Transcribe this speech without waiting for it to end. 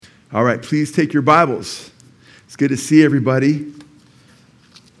All right, please take your Bibles. It's good to see everybody.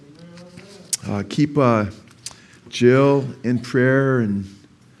 Keep Jill in prayer, and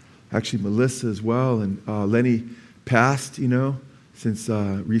actually Melissa as well. And Lenny passed, since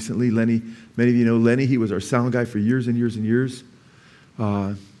recently. Lenny, many of you know Lenny. He was our sound guy for years and years and years.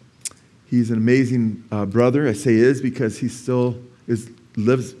 He's an amazing brother. I say is because he still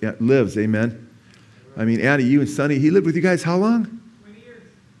lives. Amen. I mean, Annie, you and Sonny, he lived with you guys how long? 20 years.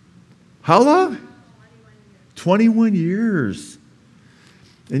 How long? 21 years.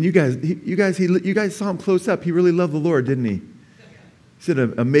 And you guys saw him close up. He really loved the Lord, didn't he? He's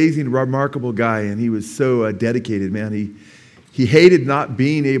an amazing, remarkable guy, and he was so dedicated, man. He hated not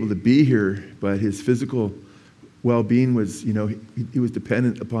being able to be here, but his physical well-being was, he was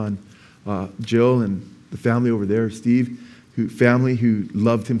dependent upon Jill and the family over there, Steve, who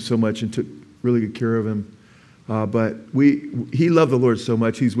loved him so much and took really good care of him. But he loved the Lord so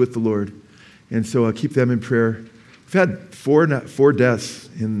much. He's with the Lord. And so keep them in prayer. We've had four deaths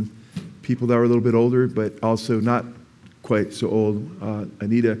in people that were a little bit older, but also not quite so old.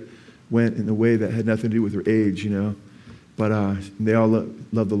 Anita went in a way that had nothing to do with her age, But they all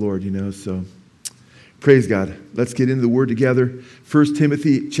love the Lord, So praise God. Let's get into the Word together. 1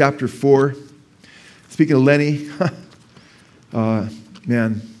 Timothy chapter 4. Speaking of Lenny,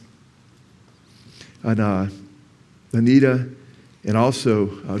 man, and Anita, and also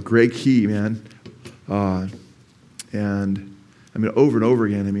Greg Key, man. And I mean, over and over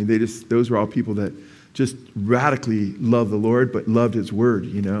again, those were all people that just radically loved the Lord, but loved His Word,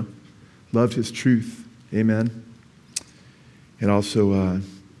 loved His truth. Amen. And also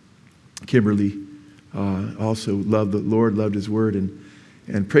Kimberly also loved the Lord, loved His Word.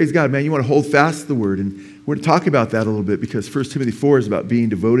 And praise God, man, you want to hold fast to the Word. And we're going to talk about that a little bit because 1 Timothy 4 is about being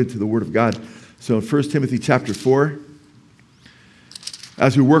devoted to the Word of God. So in 1 Timothy chapter 4,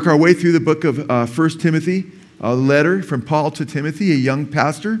 as we work our way through the book of 1 Timothy, a letter from Paul to Timothy, a young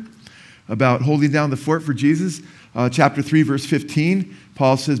pastor, about holding down the fort for Jesus. Chapter 3, verse 15,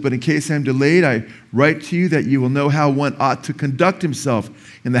 Paul says, "But in case I am delayed, I write to you that you will know how one ought to conduct himself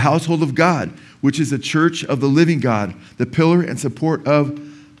in the household of God, which is the church of the living God, the pillar and support of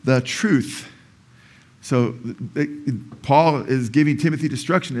the truth." So Paul is giving Timothy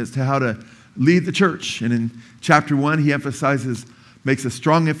instruction as to how to lead the church. And in chapter 1, he makes a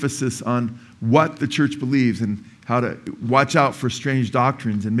strong emphasis on what the church believes and how to watch out for strange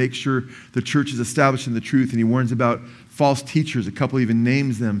doctrines and make sure the church is established in the truth. And he warns about false teachers. A couple even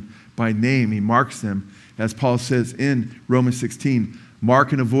names them by name. He marks them, as Paul says in Romans 16,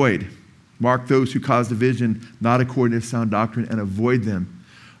 mark and avoid. Mark those who cause division, not according to sound doctrine, and avoid them.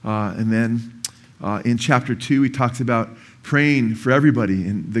 And then in chapter 2, he talks about praying for everybody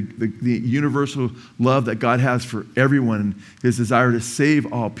and the universal love that God has for everyone and His desire to save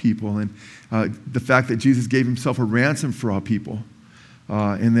all people and the fact that Jesus gave Himself a ransom for all people.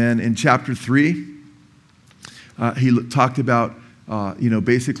 And then in chapter 3, he talked about,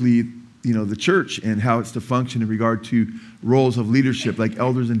 basically, the church and how it's to function in regard to roles of leadership like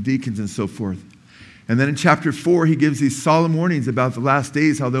elders and deacons and so forth. And then in chapter 4, he gives these solemn warnings about the last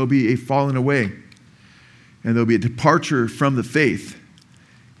days, how there'll be a falling away. And there'll be a departure from the faith.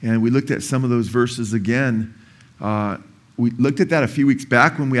 And we looked at some of those verses again. We looked at that a few weeks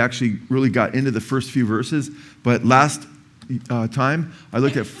back when we actually really got into the first few verses. But last time, I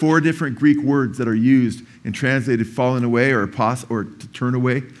looked at 4 different Greek words that are used and translated falling away or to turn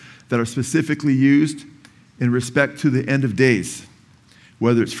away that are specifically used in respect to the end of days.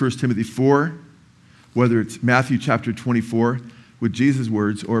 Whether it's 1 Timothy 4, whether it's Matthew chapter 24, with Jesus'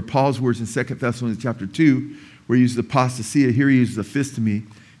 words, or Paul's words in 2 Thessalonians chapter 2, where he uses apostasia. Here he uses aphistemi,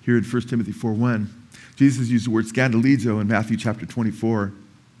 here in 1 Timothy 4:1. Jesus used the word scandalizo in Matthew chapter 24.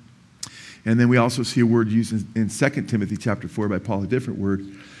 And then we also see a word used in 2 Timothy chapter 4 by Paul, a different word,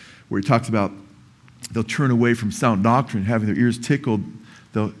 where he talks about they'll turn away from sound doctrine, having their ears tickled.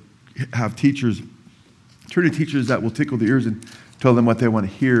 They'll have turn to teachers that will tickle their ears and tell them what they want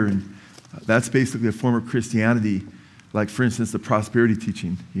to hear. And that's basically a form of Christianity. Like, for instance, the prosperity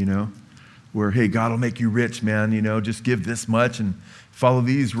teaching, where, hey, God will make you rich, man, just give this much and follow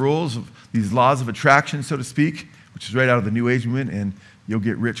these rules, these laws of attraction, so to speak, which is right out of the New Age movement, and you'll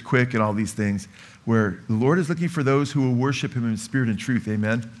get rich quick and all these things, where the Lord is looking for those who will worship Him in spirit and truth,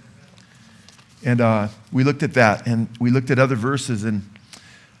 amen? And we looked at that, and we looked at other verses and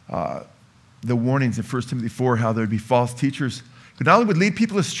the warnings in 1 Timothy 4, how there would be false teachers who not only would lead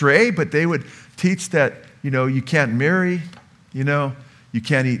people astray, but they would teach that you can't marry, you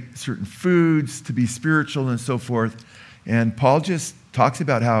can't eat certain foods to be spiritual and so forth. And Paul just talks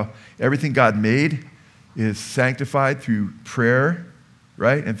about how everything God made is sanctified through prayer,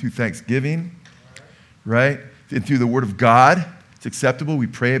 right? And through thanksgiving, right? And through the word of God. It's acceptable. We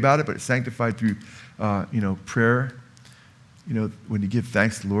pray about it, but it's sanctified through, prayer. When you give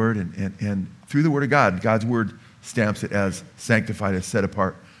thanks to the Lord and through the word of God, God's word stamps it as sanctified, as set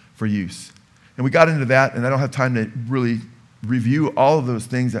apart for use. And we got into that, and I don't have time to really review all of those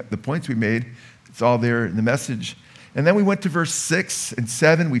things, the points we made. It's all there in the message. And then we went to verse 6 and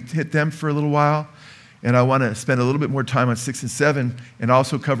 7. We hit them for a little while. And I want to spend a little bit more time on 6 and 7 and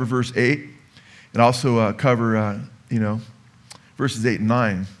also cover verse 8 and also cover, verses 8 and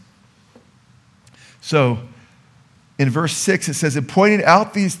 9. So in verse 6, it says, "In pointing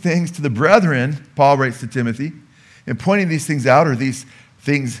out these things to the brethren," Paul writes to Timothy, "in pointing these things out, or these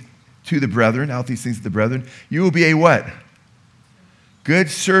things to the brethren, out these things to the brethren, you will be a" what? "Good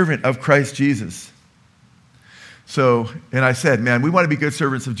servant of Christ Jesus." So, and I said, man, we want to be good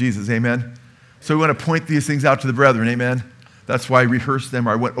servants of Jesus, amen? So we want to point these things out to the brethren, amen? That's why I rehearsed them,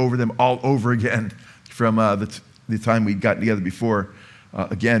 or I went over them all over again from the time we got together before,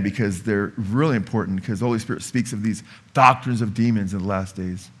 again, because they're really important, because the Holy Spirit speaks of these doctrines of demons in the last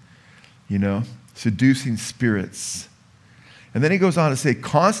days, seducing spirits. And then he goes on to say,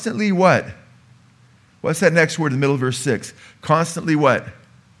 constantly what? What's that next word in the middle of verse 6? Constantly what?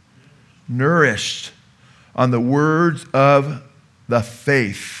 Nourished on the words of the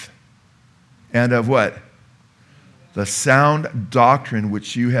faith and of what? The sound doctrine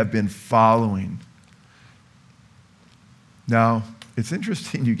which you have been following. Now, it's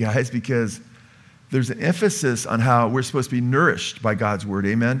interesting, you guys, because there's an emphasis on how we're supposed to be nourished by God's word,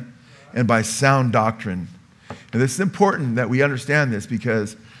 amen? And by sound doctrine. And this is important that we understand this,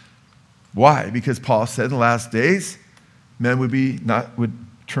 because why? Because Paul said in the last days, men would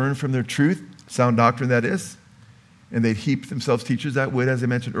turn from their truth, sound doctrine that is, and they'd heap themselves teachers that would, as I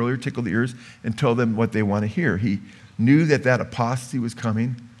mentioned earlier, tickle the ears and tell them what they want to hear. He knew that apostasy was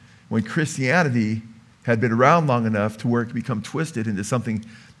coming when Christianity had been around long enough to where it could become twisted into something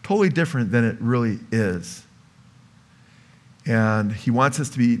totally different than it really is. And he wants us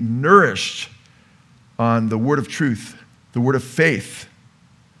to be nourished on the word of truth, the word of faith,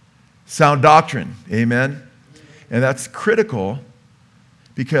 sound doctrine, amen? And that's critical,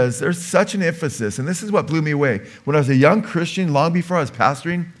 because there's such an emphasis, and this is what blew me away. When I was a young Christian, long before I was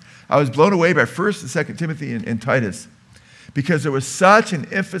pastoring, I was blown away by 1st and 2nd Timothy and Titus, because there was such an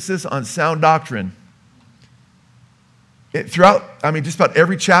emphasis on sound doctrine. Throughout, just about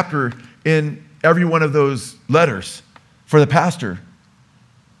every chapter in every one of those letters for the pastor.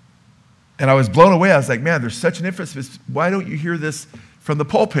 And I was blown away. I was like, man, there's such an emphasis. Why don't you hear this from the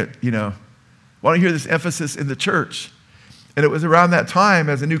pulpit, Why don't you hear this emphasis in the church? And it was around that time,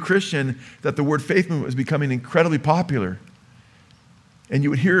 as a new Christian, that the word faith movement was becoming incredibly popular. And you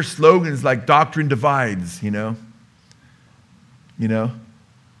would hear slogans like "doctrine divides,"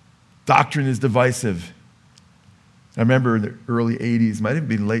 Doctrine is divisive. I remember in the early 80s, might have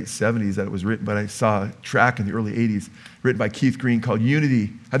been late 70s that it was written, but I saw a track in the early 80s written by Keith Green called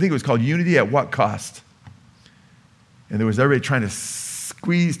Unity. I think it was called Unity at What Cost? And there was everybody trying to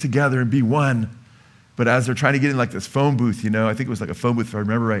squeeze together and be one. But as they're trying to get in like this phone booth, I think it was like a phone booth if I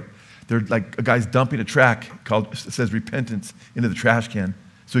remember right, they're like a guy's dumping a track it says repentance into the trash can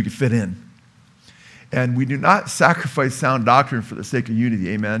so he could fit in. And we do not sacrifice sound doctrine for the sake of unity,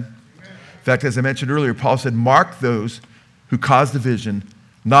 amen? In fact, as I mentioned earlier, Paul said, mark those who cause division,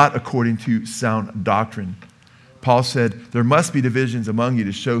 not according to sound doctrine. Paul said, there must be divisions among you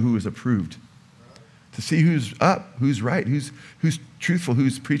to show who is approved, to see who's up, who's right, who's truthful,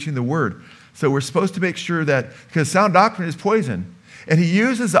 who's preaching the word. So we're supposed to make sure that, because sound doctrine is poison. And he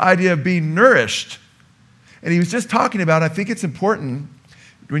uses the idea of being nourished. And he was just talking about, I think it's important,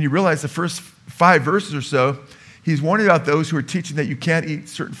 when you realize the first 5 verses or so, he's warning about those who are teaching that you can't eat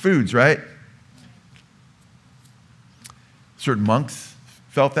certain foods, right? Certain monks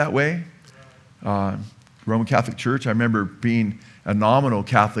felt that way. Roman Catholic Church, I remember being a nominal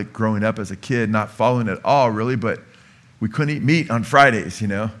Catholic growing up as a kid, not following it all really, but we couldn't eat meat on Fridays,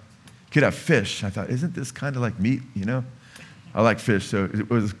 Could have fish. I thought, isn't this kind of like meat, I like fish, so it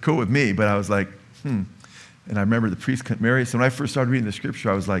was cool with me, but I was like, And I remember the priest couldn't marry. So when I first started reading the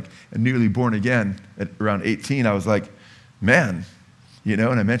scripture, I was like, newly born again at around 18, I was like, man, and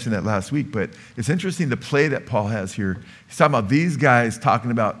I mentioned that last week, but it's interesting the play that Paul has here. He's talking about these guys talking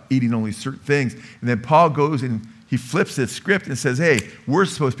about eating only certain things, and then Paul goes and he flips this script and says, hey, we're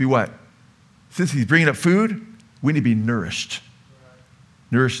supposed to be what? Since he's bringing up food, we need to be nourished.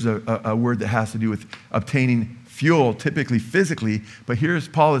 Nourished is a word that has to do with obtaining fuel, typically physically, but here's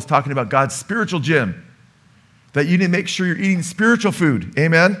Paul is talking about God's spiritual gym, that you need to make sure you're eating spiritual food,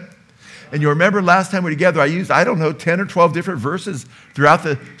 amen? And you remember last time we were together, I used, 10 or 12 different verses throughout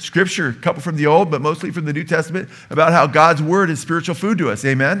the scripture, a couple from the Old, but mostly from the New Testament, about how God's word is spiritual food to us.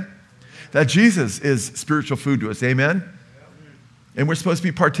 Amen? That Jesus is spiritual food to us. Amen? And we're supposed to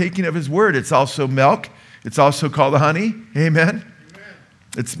be partaking of his word. It's also milk. It's also called the honey. Amen?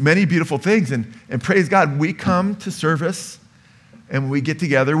 It's many beautiful things. And praise God, we come to service, and when we get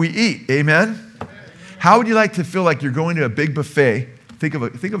together, we eat. Amen? How would you like to feel like you're going to a big buffet? Think of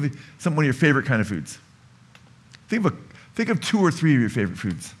one of your favorite kind of foods. Think of 2 or 3 of your favorite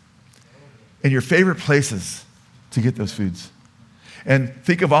foods and your favorite places to get those foods. And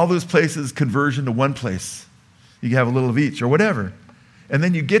think of all those places conversion to one place. You can have a little of each or whatever. And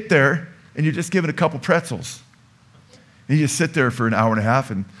then you get there and you're just given a couple pretzels. And you just sit there for an hour and a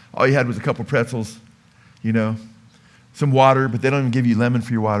half and all you had was a couple pretzels, some water, but they don't even give you lemon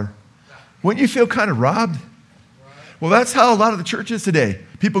for your water. Wouldn't you feel kind of robbed? Well, that's how a lot of the church is today.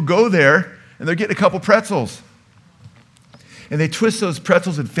 People go there, and they're getting a couple pretzels. And they twist those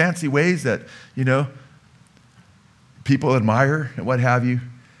pretzels in fancy ways that, people admire and what have you.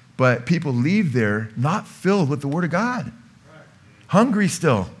 But people leave there not filled with the Word of God. Hungry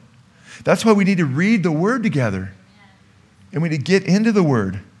still. That's why we need to read the Word together. And we need to get into the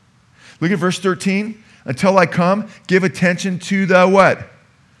Word. Look at verse 13. Until I come, give attention to the what?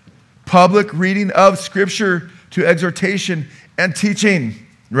 Public reading of Scripture, to exhortation and teaching,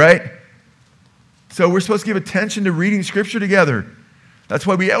 right? So we're supposed to give attention to reading Scripture together. That's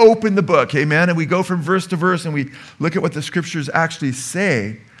why we open the book, amen? And we go from verse to verse and we look at what the Scriptures actually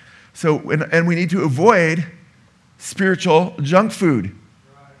say. So, and we need to avoid spiritual junk food.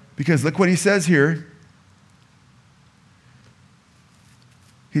 Because look what he says here.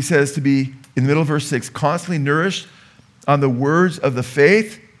 He says to be, in the middle of verse 6, constantly nourished on the words of the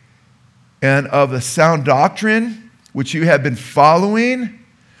faith and of the sound doctrine, which you have been following,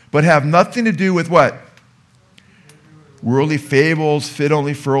 but have nothing to do with what? Worldly fables, fit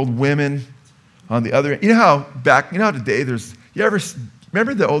only for old women. On the other end, how today you ever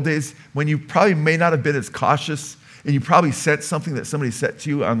remember the old days when you probably may not have been as cautious and you probably sent something that somebody sent to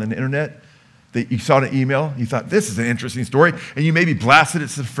you on the internet that you saw in an email, you thought, this is an interesting story, and you maybe blasted it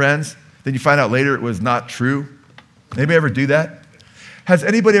to some friends, then you find out later it was not true. Anybody ever do that? Has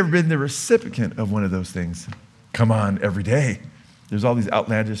anybody ever been the recipient of one of those things? Come on, every day. There's all these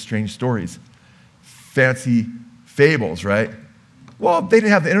outlandish, strange stories. Fancy fables, right? Well, they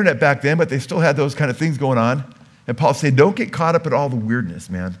didn't have the internet back then, but they still had those kind of things going on. And Paul said, don't get caught up in all the weirdness,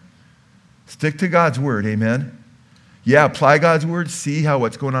 man. Stick to God's word, amen? Yeah, apply God's word, see how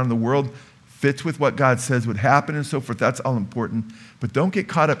what's going on in the world fits with what God says would happen and so forth. That's all important. But don't get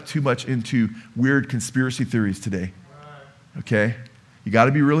caught up too much into weird conspiracy theories today, okay? You got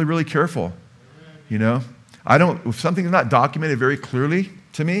to be really, really careful, if something is not documented very clearly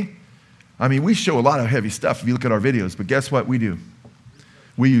to me, we show a lot of heavy stuff if you look at our videos, but guess what we do?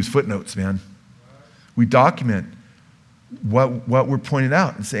 We use footnotes, man. We document what we're pointing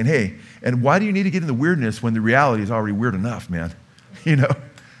out and saying, hey, and why do you need to get in the weirdness when the reality is already weird enough, man?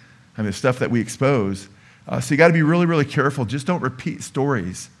 Stuff that we expose. So you got to be really, really careful. Just don't repeat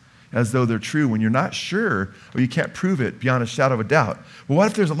stories as though they're true when you're not sure or you can't prove it beyond a shadow of a doubt. Well, what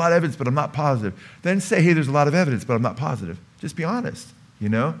if there's a lot of evidence, but I'm not positive? Then say, hey, there's a lot of evidence, but I'm not positive. Just be honest,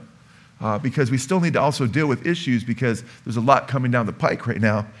 because we still need to also deal with issues because there's a lot coming down the pike right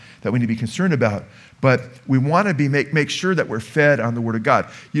now that we need to be concerned about. But we want to make sure that we're fed on the Word of God.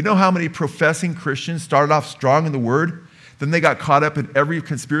 You know how many professing Christians started off strong in the Word, then they got caught up in every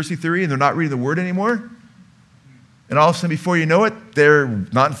conspiracy theory and they're not reading the Word anymore? And all of a sudden, before you know it, they're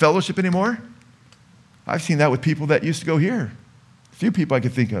not in fellowship anymore? I've seen that with people that used to go here. A few people I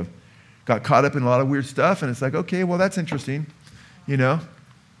could think of got caught up in a lot of weird stuff, and it's like, okay, well, that's interesting,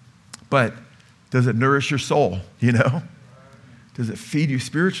 But does it nourish your soul, Does it feed you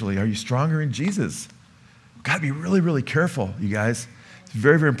spiritually? Are you stronger in Jesus? We've got to be really, really careful, you guys. It's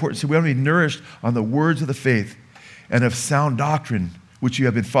very, very important. So we want to be nourished on the words of the faith and of sound doctrine, which you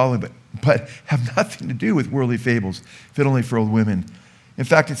have been following, but have nothing to do with worldly fables, fit only for old women. In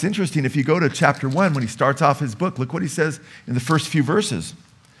fact, it's interesting, if you go to chapter 1, when he starts off his book, look what he says in the first few verses.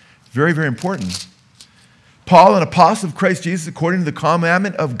 Very, very important. Paul, an apostle of Christ Jesus, according to the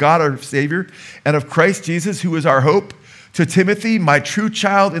commandment of God our Savior, and of Christ Jesus, who is our hope, to Timothy, my true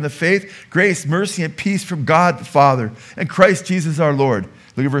child in the faith, grace, mercy, and peace from God the Father, and Christ Jesus our Lord.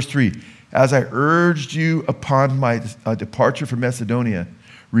 Look at verse 3. As I urged you upon my departure from Macedonia,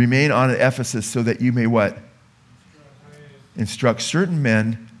 remain on at Ephesus so that you may what? Instruct certain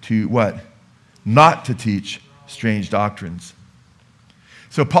men to what? Not to teach strange doctrines.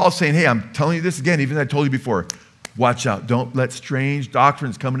 So Paul's saying, hey, I'm telling you this again, even though I told you before. Watch out. Don't let strange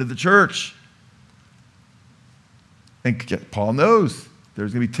doctrines come into the church. And Paul knows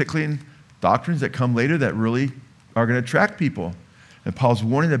there's going to be tickling doctrines that come later that really are going to attract people. And Paul's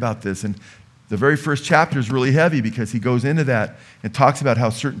warning about this. And the very first chapter is really heavy because he goes into that and talks about how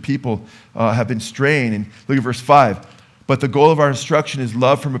certain people have been straying. And look at verse 5. But the goal of our instruction is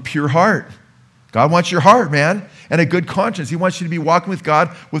love from a pure heart. God wants your heart, man, and a good conscience. He wants you to be walking with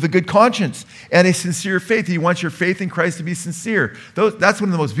God with a good conscience and a sincere faith. He wants your faith in Christ to be sincere. That's one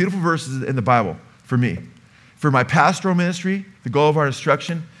of the most beautiful verses in the Bible for me. For my pastoral ministry, the goal of our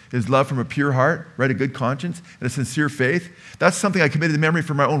instruction is love from a pure heart, right? A good conscience and a sincere faith. That's something I committed to memory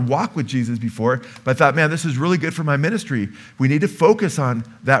for my own walk with Jesus before. But I thought, man, this is really good for my ministry. We need to focus on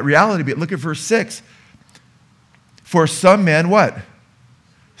that reality. But look at verse 6. For some men, what?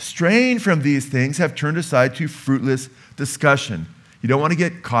 Straying from these things have turned aside to fruitless discussion. You don't want to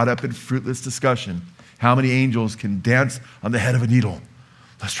get caught up in fruitless discussion. How many angels can dance on the head of a needle?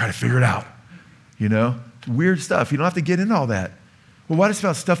 Let's try to figure it out. You know? Weird stuff. You don't have to get into all that. Well, what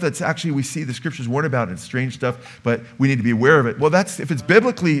about stuff that's actually we see the scriptures warn about and strange stuff, but we need to be aware of it? Well, that's if it's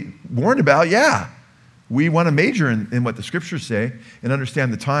biblically warned about, yeah. We want to major in what the scriptures say and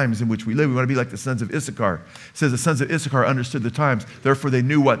understand the times in which we live. We want to be like the sons of Issachar. It says the sons of Issachar understood the times, therefore they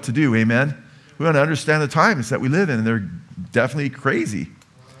knew what to do. Amen? We want to understand the times that we live in, and they're definitely crazy.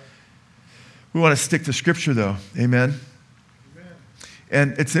 We want to stick to scripture, though. Amen?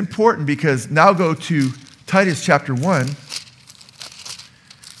 And it's important because now go to Titus chapter 1.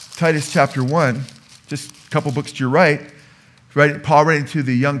 Titus chapter 1, just a couple books to your right. Paul writing to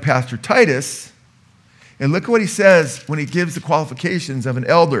the young pastor Titus. And look at what he says when he gives the qualifications of an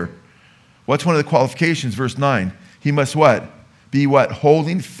elder. What's one of the qualifications? Verse 9. He must what? Be what?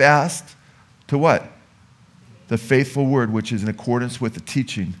 Holding fast to what? The faithful word, which is in accordance with the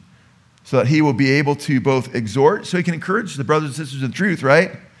teaching. So that he will be able to both exhort, so he can encourage the brothers and sisters in truth, right?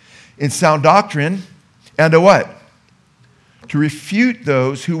 In sound doctrine, and to what? To refute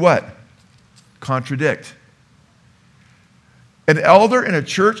those who what? Contradict. An elder in a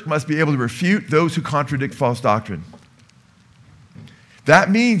church must be able to refute those who contradict false doctrine.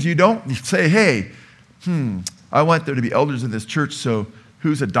 That means you don't say, hey, I want there to be elders in this church, so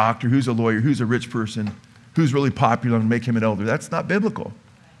who's a doctor, who's a lawyer, who's a rich person, who's really popular, and make him an elder. That's not biblical.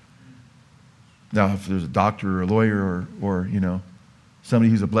 Now, if there's a doctor or a lawyer or somebody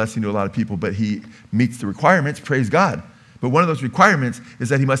who's a blessing to a lot of people, but he meets the requirements, praise God. But one of those requirements is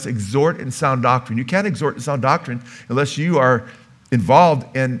that he must exhort in sound doctrine. You can't exhort in sound doctrine unless you are involved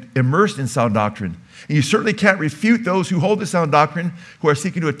and immersed in sound doctrine. And you certainly can't refute those who hold the sound doctrine who are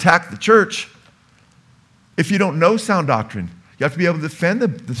seeking to attack the church if you don't know sound doctrine. You have to be able to defend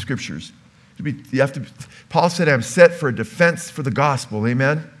the scriptures. Paul said, I'm set for a defense for the gospel.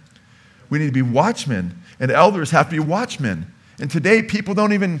 Amen? We need to be watchmen, and elders have to be watchmen. And today, people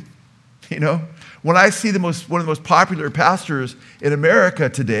don't even, when I see one of the most popular pastors in America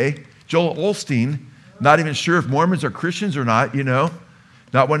today, Joel Osteen, not even sure if Mormons are Christians or not,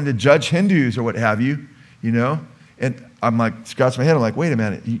 not wanting to judge Hindus or what have you, and I'm like, scratch my head, I'm like, wait a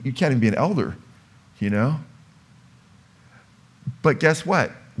minute, you can't even be an elder, But guess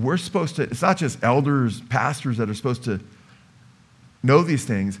what? We're supposed to, it's not just elders, pastors that are supposed to know these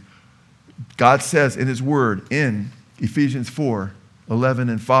things. God says in his word in Ephesians 4:11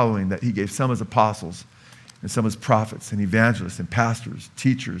 and following that he gave some as apostles and some as prophets and evangelists and pastors,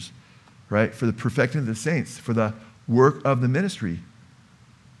 teachers, right? For the perfecting of the saints, for the work of the ministry.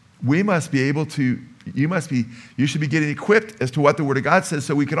 We must be able to, you should be getting equipped as to what the word of God says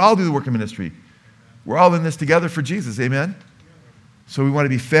so we can all do the work of ministry. We're all in this together for Jesus, amen? So we want to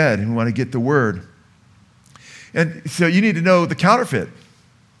be fed and we want to get the word. And so you need to know the counterfeit.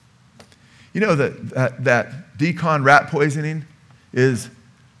 You know that decon rat poisoning is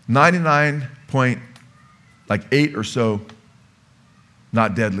 99.8 or so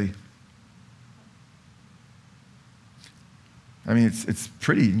not deadly. I mean, it's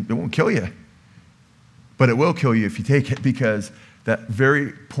pretty, it won't kill you. But it will kill you if you take it because that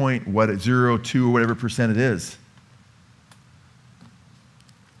very point, 0.02 or whatever percent it is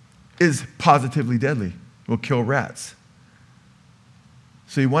positively deadly. It will kill rats.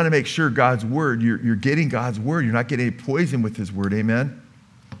 So you want to make sure God's word, you're getting God's word. You're not getting any poison with his word. Amen?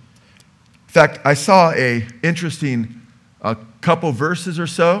 In fact, I saw a interesting couple verses or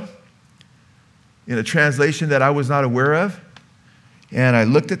so in a translation that I was not aware of. And I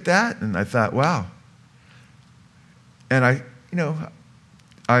looked at that and I thought, wow. And I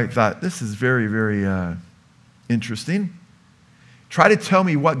thought, this is very, very interesting. Try to tell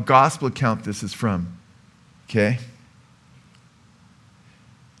me what gospel account this is from. Okay?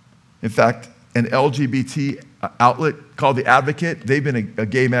 In fact, an LGBT outlet called The Advocate. They've been a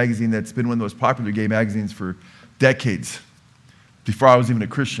gay magazine that's been one of the most popular gay magazines for decades. Before I was even a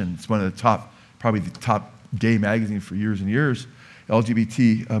Christian, it's one of the top, probably the top gay magazine for years and years.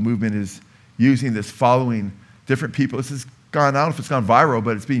 LGBT movement is using this, following different people. This has gone, I don't know if it's gone viral,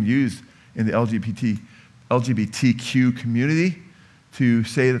 but it's being used in the LGBTQ community to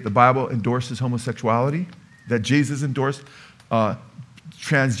say that the Bible endorses homosexuality, that Jesus endorsed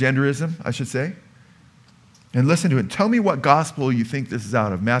transgenderism, I should say. And listen to it. Tell me what gospel you think this is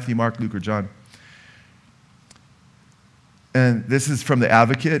out of, Matthew, Mark, Luke, or John. And this is from The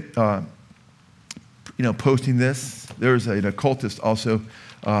Advocate, posting this. There's an occultist also,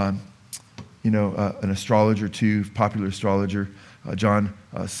 an astrologer too, popular astrologer, John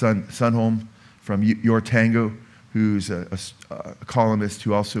Sunholm from Your Tango, who's a columnist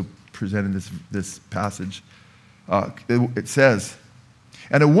who also presented this passage. It says,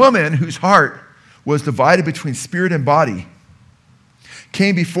 and a woman whose heart was divided between spirit and body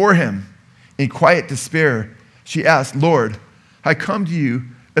came before him in quiet despair. She asked, Lord, I come to you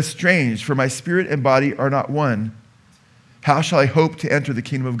estranged, for my spirit and body are not one. How shall I hope to enter the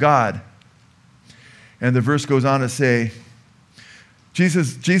kingdom of God? And the verse goes on to say,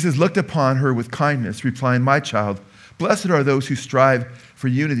 Jesus looked upon her with kindness, replying, my child, blessed are those who strive for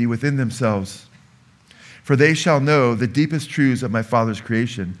unity within themselves, for they shall know the deepest truths of my Father's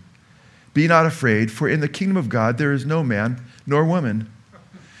creation. Be not afraid, for in the kingdom of God there is no man nor woman,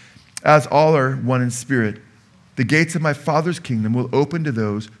 as all are one in spirit. The gates of my Father's kingdom will open to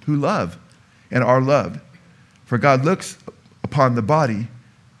those who love and are loved. For God looks upon the body,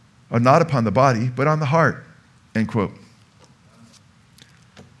 or not upon the body, but on the heart. End quote.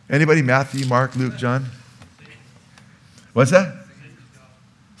 Anybody? Matthew, Mark, Luke, John? What's that?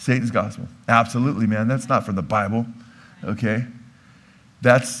 Satan's gospel. Absolutely, man. That's not from the Bible. Okay?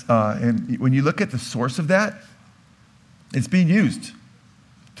 That's, and when you look at the source of that, it's being used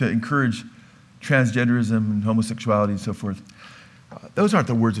to encourage transgenderism and homosexuality and so forth. Those aren't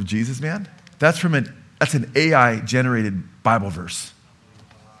the words of Jesus, man. That's an AI-generated Bible verse.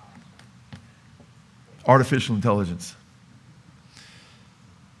 Artificial intelligence.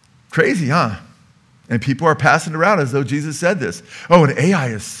 Crazy, huh? And people are passing it around as though Jesus said this. Oh, and AI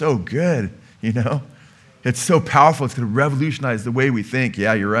is so good, you know? It's so powerful, it's going to revolutionize the way we think.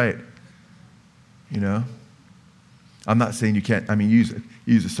 Yeah, you're right. You know? I'm not saying you can't,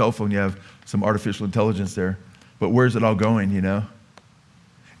 use a cell phone, you have some artificial intelligence there. But where's it all going, you know?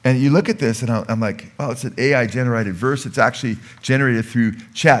 And you look at this, and I'm like, oh, it's an AI-generated verse. It's actually generated through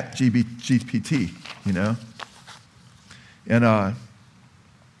chat, GPT, you know?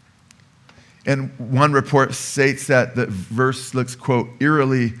 And one report states that the verse looks, quote,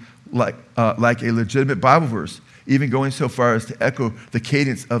 eerily like a legitimate Bible verse, even going so far as to echo the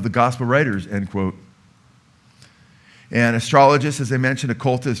cadence of the gospel writers, end quote. And astrologist, as I mentioned,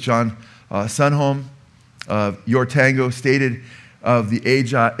 occultist John Sunholm of Your Tango stated of the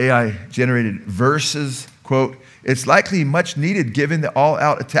AI-generated verses, quote, it's likely much needed given the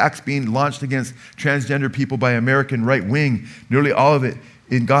all-out attacks being launched against transgender people by American right wing, nearly all of it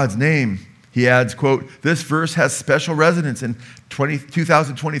in God's name. He adds, quote, this verse has special resonance in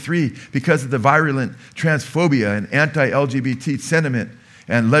 2023 because of the virulent transphobia and anti-LGBT sentiment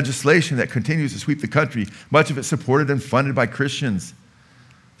and legislation that continues to sweep the country, much of it supported and funded by Christians.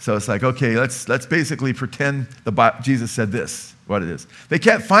 So it's like, okay, let's basically pretend Jesus said this, what it is. They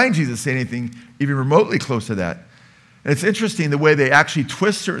can't find Jesus saying anything even remotely close to that. And it's interesting the way they actually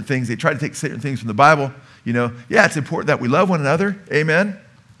twist certain things. They try to take certain things from the Bible. You know, yeah, it's important that we love one another. Amen.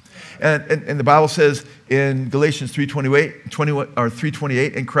 And the Bible says in Galatians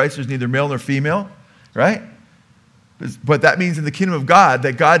 3:28, in Christ there's neither male nor female, right? But that means in the kingdom of God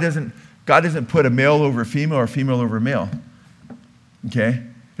that God doesn't put a male over a female or a female over a male. Okay?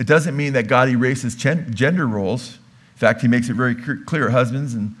 It doesn't mean that God erases gender roles. In fact, he makes it very clear,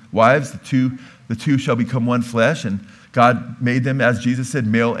 husbands and wives, the two shall become one flesh, and God made them, as Jesus said,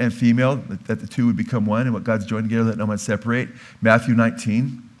 male and female, that the two would become one, and what God's joined together, let no man separate. Matthew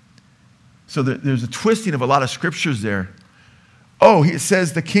 19. So there's a twisting of a lot of scriptures there. Oh, he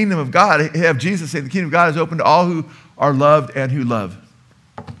says the kingdom of God. You have Jesus say the kingdom of God is open to all who are loved and who love.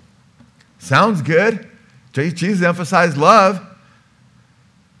 Sounds good. Jesus emphasized love.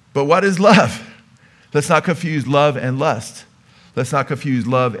 But what is love? Let's not confuse love and lust. Let's not confuse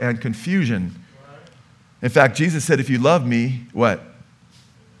love and confusion. In fact, Jesus said, if you love me, what?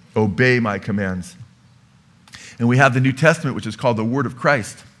 Obey my commands. And we have the New Testament, which is called the Word of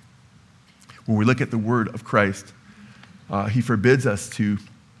Christ. When we look at the Word of Christ, he forbids men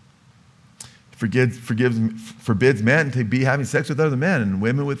to be having sex with other men and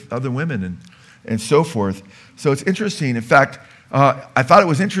women with other women. And and so forth. So it's interesting. In fact, I thought it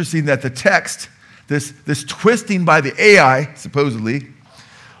was interesting that the text, this twisting by the AI, supposedly,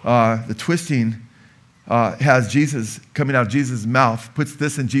 the twisting has Jesus coming out of Jesus' mouth, puts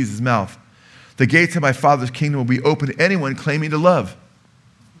this in Jesus' mouth. The gates of my Father's kingdom will be open to anyone claiming to love.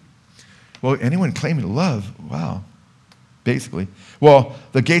 Well, anyone claiming to love? Wow. Basically. Well,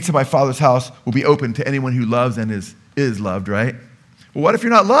 the gates of my Father's house will be open to anyone who loves and is loved, right? Well, what if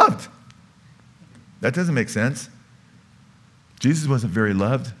you're not loved? That doesn't make sense. Jesus wasn't very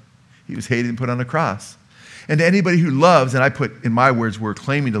loved. He was hated and put on a cross. And to anybody who loves, and I put in my words, we're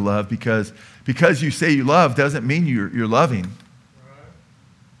claiming to love, because you say you love doesn't mean you're loving.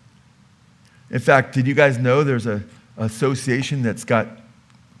 In fact, did you guys know there's an association that's got,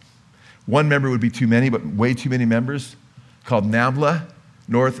 one member would be too many, but way too many members, called NAMBLA,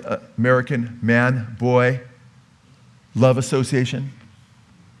 North American Man Boy Love Association.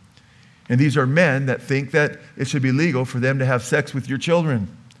 And these are men that think that it should be legal for them to have sex with your children,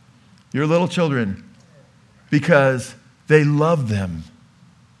 your little children, because they love them.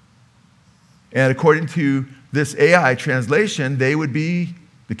 And according to this AI translation, they would be,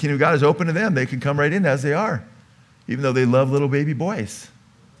 the kingdom of God is open to them. They can come right in as they are, even though they love little baby boys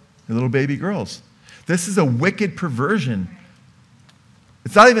and little baby girls. This is a wicked perversion.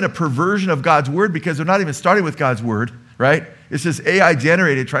 It's not even a perversion of God's word, because they're not even starting with God's word, right? It's just AI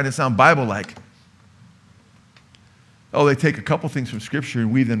generated trying to sound Bible-like. Oh, they take a couple things from Scripture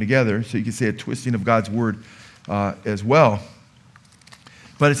and weave them together, so you can say a twisting of God's word as well.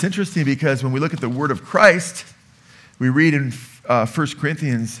 But it's interesting because when we look at the word of Christ, we read in 1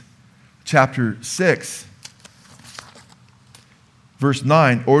 Corinthians chapter 6, verse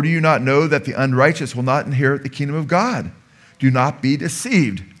 9, or do you not know that the unrighteous will not inherit the kingdom of God? Do not be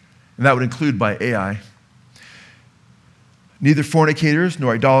deceived. And that would include by AI. Neither fornicators,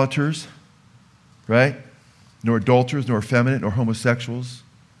 nor idolaters, right? Nor adulterers, nor effeminate, nor homosexuals.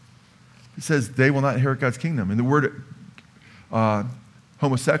 It says they will not inherit God's kingdom. And the word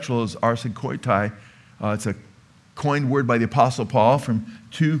homosexual is arsenkoitai. It's a coined word by the Apostle Paul from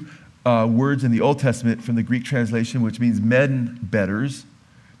two words in the Old Testament from the Greek translation, which means men betters,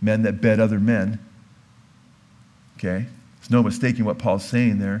 men that bed other men. Okay? There's no mistaking what Paul's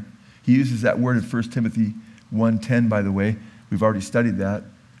saying there. He uses that word in 1 Timothy 1:10, by the way. We've already studied that,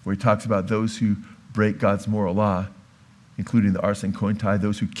 where he talks about those who break God's moral law, including the arsenkoitai,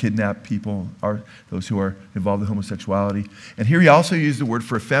 those who kidnap people, those who are involved in homosexuality. And here he also used the word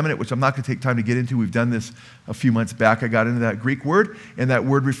for effeminate, which I'm not going to take time to get into. We've done this a few months back. I got into that Greek word, and that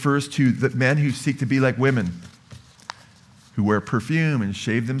word refers to the men who seek to be like women, who wear perfume and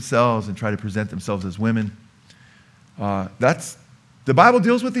shave themselves and try to present themselves as women. The Bible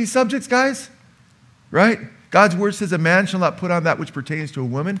deals with these subjects, guys, right? God's word says a man shall not put on that which pertains to a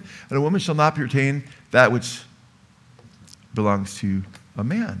woman, and a woman shall not pertain that which belongs to a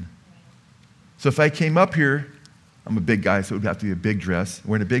man. So if I came up here, I'm a big guy, so it would have to be a big dress.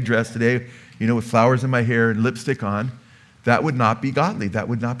 Wearing a big dress today, with flowers in my hair and lipstick on, that would not be godly. That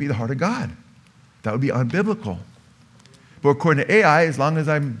would not be the heart of God. That would be unbiblical. But according to AI, as long as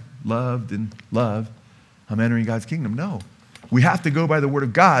I'm loved and love, I'm entering God's kingdom. No. We have to go by the word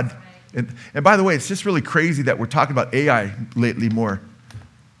of God. And by the way, it's just really crazy that we're talking about AI lately more,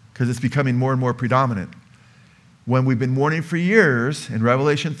 because it's becoming more and more predominant. When we've been warning for years, in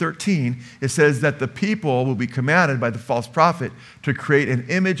Revelation 13, it says that the people will be commanded by the false prophet to create an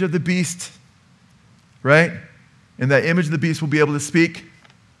image of the beast, right? And that image of the beast will be able to speak.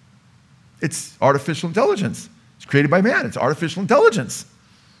 It's artificial intelligence. It's created by man. It's artificial intelligence.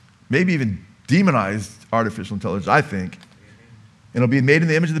 Maybe even demonized artificial intelligence, I think. And it'll be made in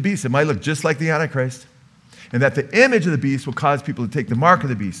the image of the beast. It might look just like the Antichrist. And that the image of the beast will cause people to take the mark of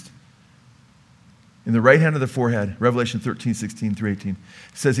the beast in the right hand of the forehead. Revelation 13, 16 through 18. It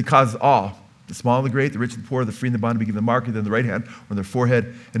says he causes all, the small and the great, the rich and the poor, the free and the bond, to be given the mark either in the right hand or on their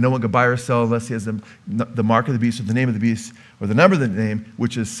forehead. And no one can buy or sell unless he has the mark of the beast or the name of the beast or the number of the name,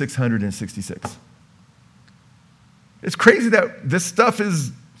 which is 666. It's crazy that this stuff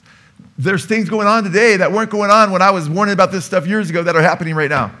is... There's things going on today that weren't going on when I was warning about this stuff years ago that are happening right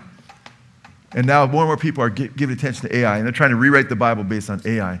now. And now more and more people are giving attention to AI, and they're trying to rewrite the Bible based on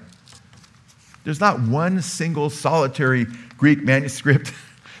AI. There's not one single solitary Greek manuscript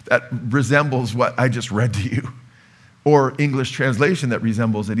that resembles what I just read to you, or English translation that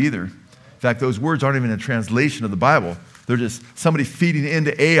resembles it either. In fact, those words aren't even a translation of the Bible. They're just somebody feeding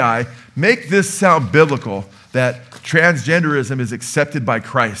into AI. Make this sound biblical, that transgenderism is accepted by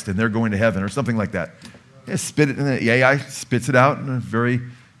Christ and they're going to heaven or something like that. Yeah, spit it in the AI spits it out in a very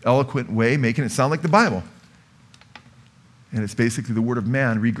eloquent way, making it sound like the Bible. And it's basically the word of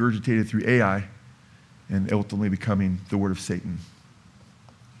man regurgitated through AI and ultimately becoming the word of Satan.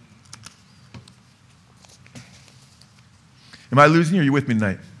 Am I losing you? Or are you with me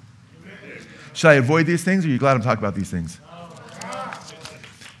tonight? Should I avoid these things, or are you glad I'm talking about these things?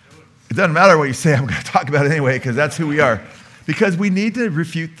 It doesn't matter what you say, I'm going to talk about it anyway, because that's who we are. Because we need to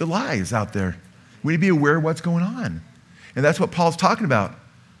refute the lies out there. We need to be aware of what's going on. And that's what Paul's talking about.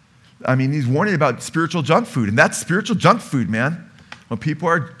 I mean, he's warning about spiritual junk food, and that's spiritual junk food, man. When people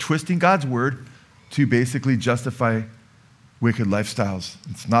are twisting God's word to basically justify wicked lifestyles.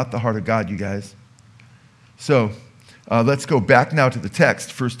 It's not the heart of God, you guys. So let's go back now to the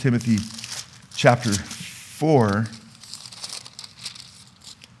text, 1 Timothy chapter 4.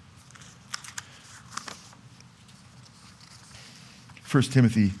 First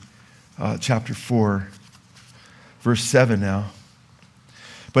Timothy chapter 4, verse 7 now.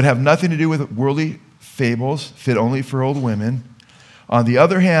 But have nothing to do with worldly fables, fit only for old women. On the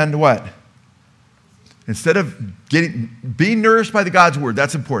other hand, what? Instead of being nourished by the God's word,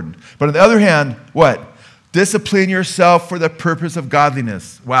 that's important. But on the other hand, what? Discipline yourself for the purpose of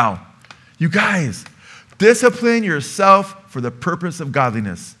godliness. Wow. You guys, discipline yourself for the purpose of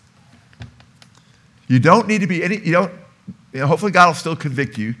godliness. You don't need to be hopefully God will still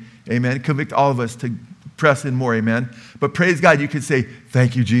convict you. Amen. Convict all of us to press in more. Amen. But praise God, you can say,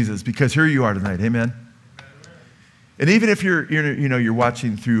 thank you, Jesus, because here you are tonight. Amen. And even if you're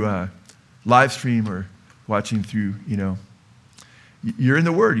watching through live stream or watching through, you're in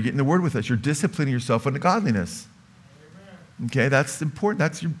the Word. You're getting the Word with us. You're disciplining yourself unto godliness. Okay, that's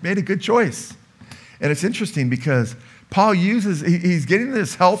important. You made a good choice. And it's interesting because Paul he's getting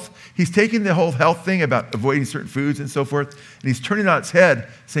this health, he's taking the whole health thing about avoiding certain foods and so forth, and he's turning it on its head,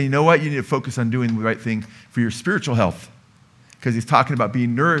 saying, you know what, you need to focus on doing the right thing for your spiritual health. Because he's talking about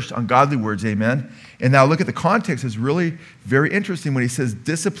being nourished on godly words, amen? And now look at the context. It's really very interesting when he says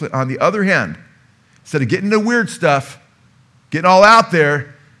discipline. On the other hand, instead of getting into weird stuff, getting all out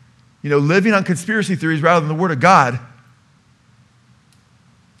there, living on conspiracy theories rather than the Word of God,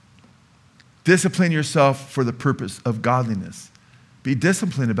 discipline yourself for the purpose of godliness. Be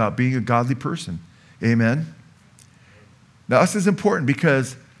disciplined about being a godly person. Amen? Now, this is important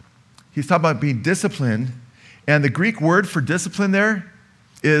because he's talking about being disciplined, and the Greek word for discipline there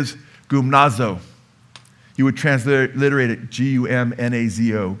is gumnazo. You would transliterate it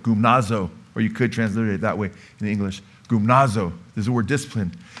G-U-M-N-A-Z-O, gumnazo, or you could transliterate it that way in English. Gumnazo. There's the word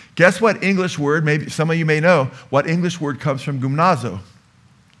discipline. Guess what English word, maybe some of you may know, what English word comes from gumnazo?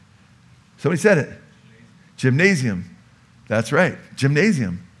 Somebody said it. Gymnasium. That's right.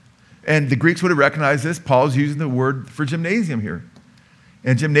 Gymnasium. And the Greeks would have recognized this. Paul's using the word for gymnasium here.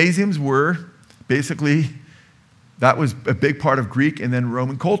 And gymnasiums were basically, that was a big part of Greek and then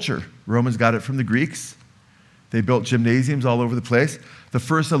Roman culture. Romans got it from the Greeks. They built gymnasiums all over the place. The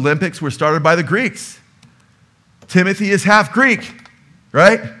first Olympics were started by the Greeks. Timothy is half Greek,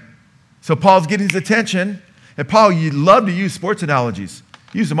 right? So Paul's getting his attention. And Paul, you love to use sports analogies.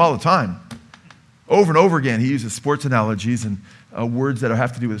 Use them all the time. Over and over again, he uses sports analogies and words that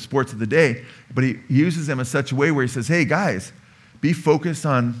have to do with the sports of the day. But he uses them in such a way where he says, hey, guys, be focused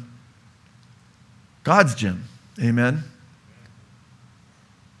on God's gym. Amen?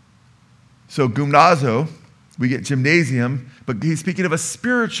 So gymnazo, we get gymnasium, but he's speaking of a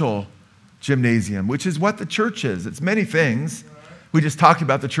spiritual gymnasium, which is what the church is. It's many things. We just talked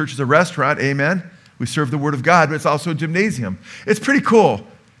about the church as a restaurant. Amen? We serve the Word of God, but it's also a gymnasium. It's pretty cool.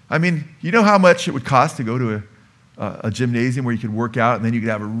 I mean, you know how much it would cost to go to a gymnasium where you could work out and then you could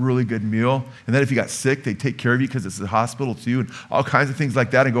have a really good meal. And then if you got sick, they take care of you because it's a hospital too and all kinds of things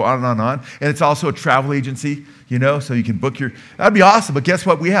like that and go on and on and on. And it's also a travel agency, so you can book that'd be awesome. But guess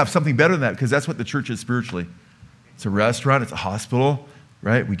what? We have something better than that because that's what the church is spiritually. It's a restaurant. It's a hospital,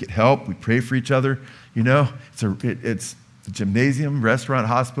 right? We get help. We pray for each other. It's a gymnasium, restaurant,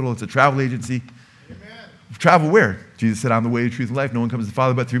 hospital. It's a travel agency. Travel where? Jesus said, I'm the way, the truth, and life. No one comes to the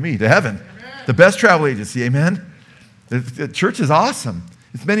Father but through me, to heaven. Amen. The best travel agency, amen? The church is awesome.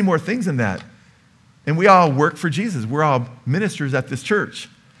 It's many more things than that. And we all work for Jesus. We're all ministers at this church.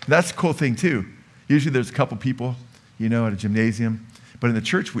 That's a cool thing, too. Usually there's a couple people, at a gymnasium. But in the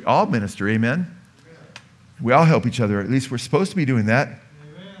church, we all minister, amen? Amen. We all help each other. At least we're supposed to be doing that.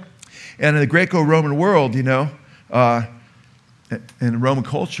 Amen. And in the Greco-Roman world, in Roman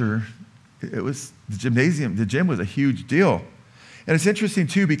culture, it was the gymnasium. The gym was a huge deal. And it's interesting,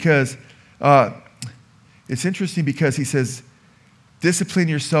 too, because he says, discipline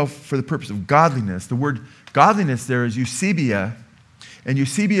yourself for the purpose of godliness. The word godliness there is eusebia. And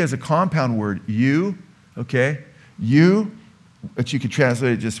eusebia is a compound word. Okay? But you could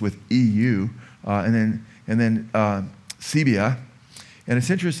translate it just with EU. And then sebia. And it's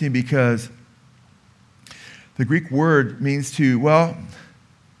interesting because the Greek word means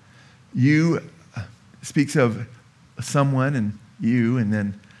you speaks of someone and you, and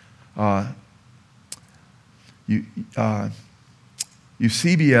then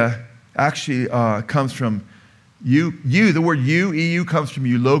Eusebia actually comes from you. The word EU comes from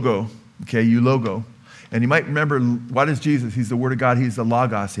eulogo. Okay, eulogo. And you might remember, what is Jesus? He's the Word of God. He's the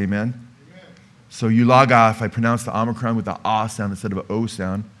Logos. Amen? So eulaga, if I pronounce the omicron with the ah sound instead of an o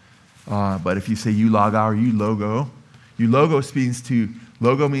sound. But if you say eulaga or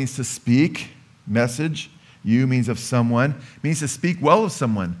logo means to speak, message. You means of someone, means to speak well of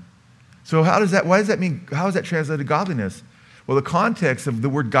someone. So why does that mean, how is that translated godliness? Well, the context of the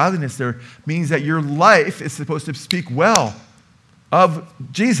word godliness there means that your life is supposed to speak well of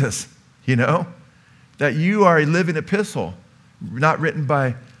Jesus, that you are a living epistle, not written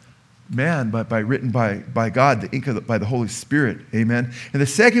by man, but written by God, by the Holy Spirit. Amen. And the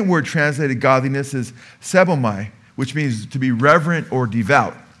second word translated godliness is sebomai, which means to be reverent or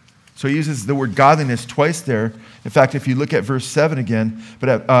devout. So he uses the word godliness twice there. In fact, if you look at verse 7 again, but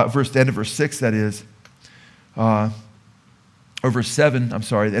at the end of verse 6, that is, or verse 7, I'm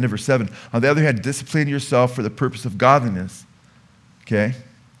sorry, the end of verse 7. On the other hand, discipline yourself for the purpose of godliness. Okay?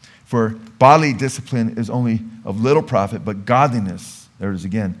 For bodily discipline is only of little profit, but godliness, there it is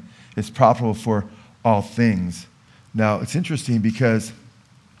again, is profitable for all things. Now, it's interesting because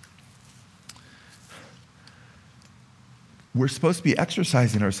we're supposed to be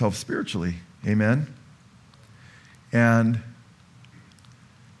exercising ourselves spiritually. Amen? And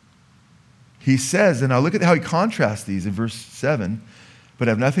he says, and now look at how he contrasts these in verse 7, but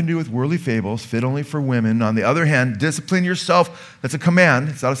have nothing to do with worldly fables, fit only for women. On the other hand, discipline yourself. That's a command.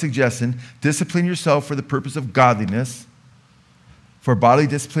 It's not a suggestion. Discipline yourself for the purpose of godliness. For bodily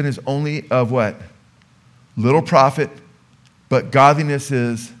discipline is only of what? Little profit, but godliness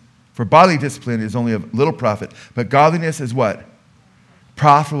is... For bodily discipline is only of little profit, but godliness is what?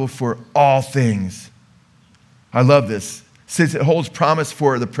 Profitable for all things. I love this. Since it holds promise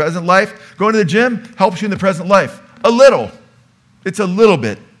for the present life, going to the gym helps you in the present life. A little. It's a little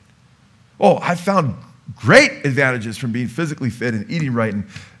bit. Oh, I found great advantages from being physically fit and eating right. And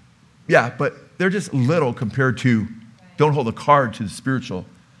yeah, but they're just little compared to, don't hold a card to the spiritual.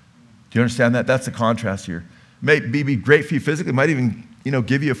 Do you understand that? That's the contrast here. May be great for you physically. It might even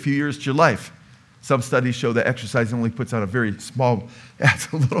give you a few years to your life. Some studies show that exercise only puts on a very small, adds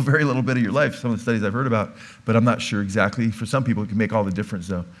very little bit of your life. Some of the studies I've heard about, but I'm not sure exactly. For some people, it can make all the difference,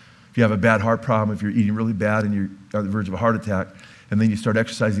 though. If you have a bad heart problem, if you're eating really bad and you're on the verge of a heart attack, and then you start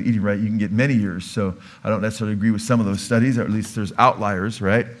exercising, eating right, you can get many years. So I don't necessarily agree with some of those studies, or at least there's outliers,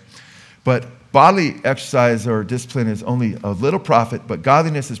 right? But bodily exercise or discipline is only of little profit, but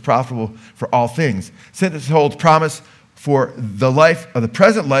godliness is profitable for all things. Since it holds promise for the life of the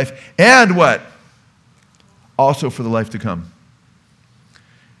present life, and what? Also for the life to come.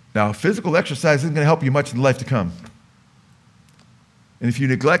 Now, physical exercise isn't going to help you much in the life to come. And if you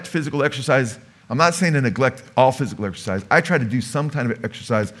neglect physical exercise, I'm not saying to neglect all physical exercise. I try to do some kind of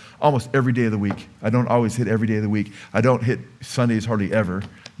exercise almost every day of the week. I don't always hit every day of the week. I don't hit Sundays hardly ever,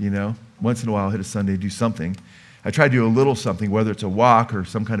 Once in a while I'll hit a Sunday, do something. I try to do a little something, whether it's a walk or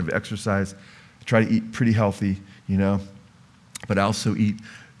some kind of exercise. I try to eat pretty healthy, But I also eat,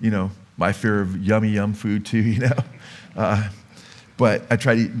 my share of yum food too, But I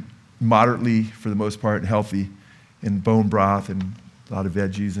try to eat moderately for the most part, healthy, and bone broth and a lot of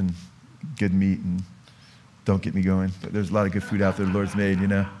veggies and good meat, and don't get me going. But there's a lot of good food out there the Lord's made,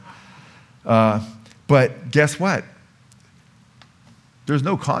 But guess what? There's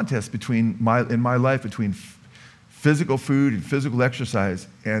no contest in my life between physical food and physical exercise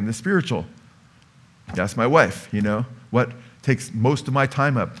and the spiritual. That's my wife, What takes most of my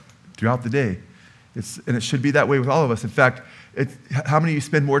time up throughout the day. And it should be that way with all of us. In fact, how many of you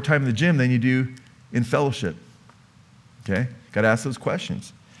spend more time in the gym than you do in fellowship? Okay? Got to ask those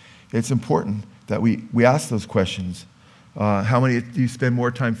questions. It's important that we ask those questions. How many do you spend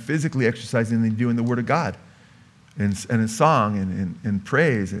more time physically exercising than you do in the Word of God? And in song and in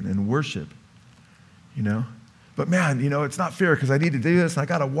praise and in worship, But man, it's not fair because I need to do this and I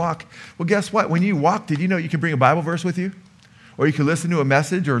got to walk. Well, guess what? When you walk, did you know you can bring a Bible verse with you? Or you can listen to a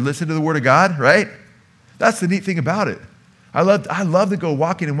message or listen to the Word of God, right? That's the neat thing about it. I love to go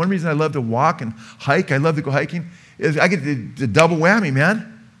walking, and one reason I love to walk and hike, I love to go hiking, is I get the double whammy, man.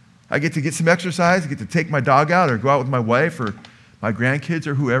 I get to get some exercise, I get to take my dog out or go out with my wife or my grandkids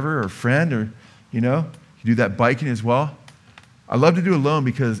or whoever or friend or, you do that biking as well. I love to do it alone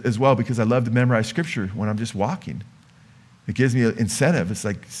because I love to memorize Scripture when I'm just walking. It gives me an incentive. It's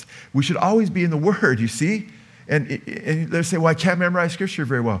like we should always be in the Word, you see? And they say, well, I can't memorize Scripture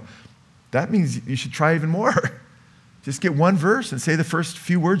very well. That means you should try even more. Just get one verse and say the first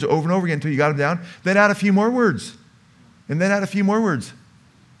few words over and over again until you got them down. Then add a few more words. And then add a few more words.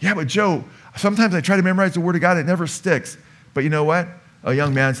 Yeah, but Joe, sometimes I try to memorize the Word of God. It never sticks. But you know what? A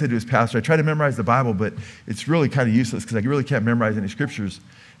young man said to his pastor, I try to memorize the Bible, but it's really kind of useless because I really can't memorize any Scriptures.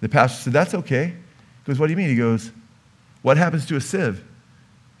 The pastor said, that's okay. He goes, what do you mean? He goes, what happens to a sieve?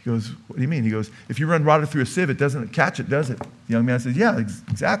 He goes, what do you mean? He goes, if you run water through a sieve, it doesn't catch it, does it? The young man says, yeah,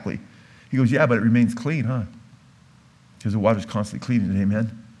 exactly. He goes, yeah, but it remains clean, huh? Because the water's constantly cleaning it,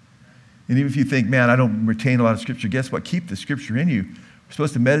 amen? And even if you think, man, I don't retain a lot of Scripture, guess what? Keep the Scripture in you. We're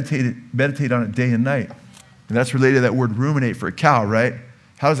supposed to meditate on it day and night. And that's related to that word ruminate for a cow, right?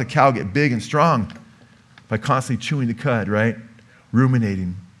 How does a cow get big and strong? By constantly chewing the cud, right?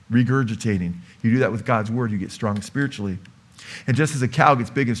 Ruminating, regurgitating. You do that with God's Word, you get strong spiritually. And just as a cow gets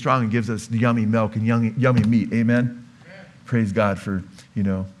big and strong and gives us yummy milk and yummy meat, amen? Praise God for,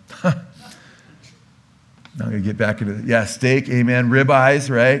 Now I'm going to get back into, steak, amen,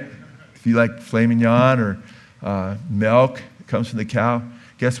 ribeyes, right? If you like filet mignon or milk, it comes from the cow.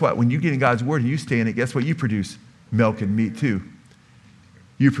 Guess what? When you get in God's Word and you stay in it, guess what? You produce milk and meat too.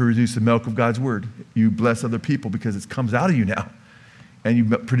 You produce the milk of God's Word. You bless other people because it comes out of you now. And you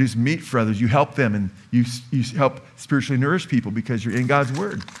produce meat for others. You help them and you help spiritually nourish people because you're in God's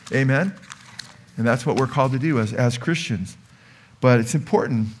Word. Amen? And that's what we're called to do as Christians. But it's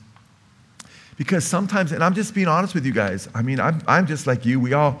important. Because sometimes, and I'm just being honest with you guys, I mean, I'm just like you.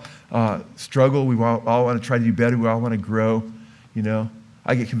 We all struggle. We all want to try to do better. We all want to grow,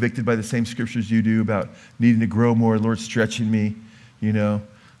 I get convicted by the same scriptures you do about needing to grow more, Lord stretching me,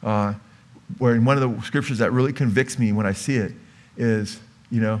 where in one of the scriptures that really convicts me when I see it is,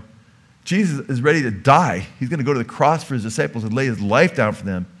 Jesus is ready to die. He's going to go to the cross for his disciples and lay his life down for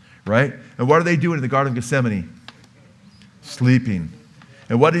them, right? And what are they doing in the Garden of Gethsemane? Sleeping.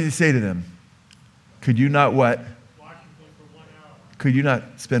 And what did he say to them? Could you not what? Could you not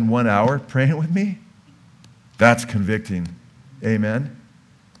spend 1 hour praying with me? That's convicting. Amen?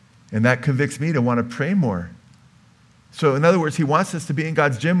 And that convicts me to want to pray more. So in other words, he wants us to be in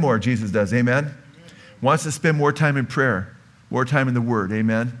God's gym more, Jesus does. Amen? Wants to spend more time in prayer, more time in the Word.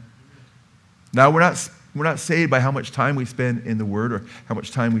 Amen? Now, we're not saved by how much time we spend in the Word or how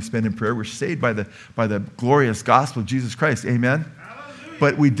much time we spend in prayer. We're saved by the glorious gospel of Jesus Christ. Amen?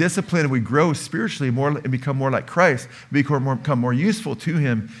 But we discipline and we grow spiritually more and become more like Christ, become more useful to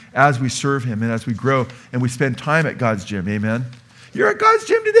him as we serve him and as we grow and we spend time at God's gym. Amen? You're at God's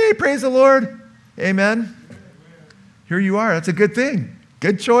gym today. Praise the Lord. Amen? Here you are. That's a good thing.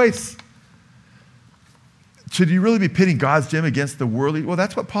 Good choice. Should you really be pitting God's gym against the worldly? Well,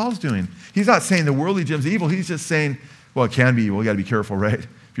 that's what Paul's doing. He's not saying the worldly gym's evil. He's just saying, well, it can be evil. You got to be careful, right?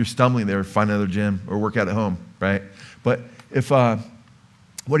 If you're stumbling there, find another gym or work out at home, right? But if...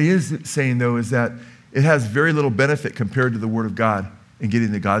 what he is saying, though, is that it has very little benefit compared to the Word of God and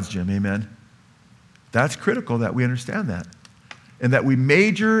getting to God's gym. Amen? That's critical that we understand that. And that we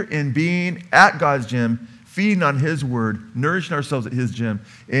major in being at God's gym, feeding on his Word, nourishing ourselves at his gym.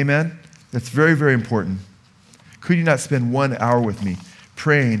 Amen? That's very, very important. Could you not spend 1 hour with me?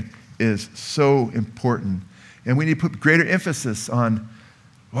 Praying is so important. And we need to put greater emphasis on,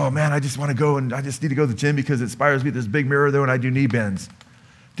 oh, man, I just want to go and I just need to go to the gym because it inspires me. There's a big mirror there and I do knee bends.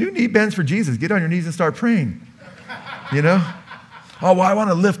 Do knee bends for Jesus. Get on your knees and start praying. Oh, well, I want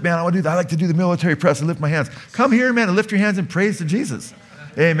to lift, man. I want to do that. I like to do the military press and lift my hands. Come here, man, and lift your hands and praise to Jesus.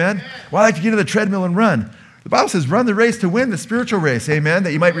 Amen. Well, I like to get to the treadmill and run. The Bible says, run the race to win the spiritual race. Amen.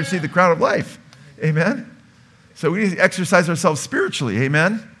 That you might receive the crown of life. Amen. So we need to exercise ourselves spiritually.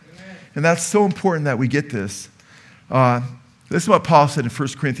 Amen. And that's so important that we get this. This is what Paul said in 1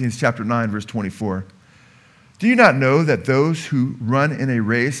 Corinthians chapter 9, verse 24. Do you not know that those who run in a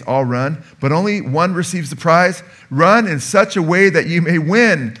race all run, but only one receives the prize? Run in such a way that you may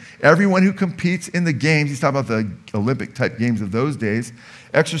win. Everyone who competes in the games, he's talking about the Olympic type games of those days,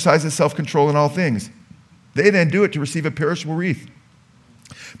 exercises self-control in all things. They then do it to receive a perishable wreath,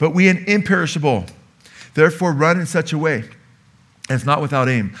 but we an imperishable. Therefore run in such a way as not without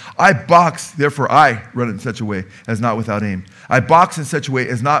aim. I box, therefore I run in such a way as not without aim. I box in such a way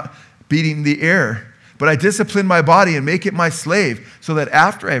as not beating the air. But I discipline my body and make it my slave, so that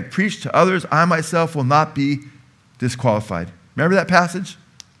after I have preached to others, I myself will not be disqualified. Remember that passage?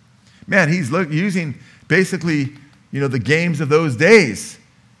 Man, he's using basically, the games of those days.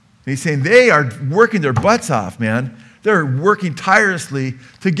 And he's saying they are working their butts off, man. They're working tirelessly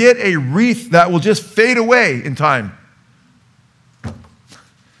to get a wreath that will just fade away in time.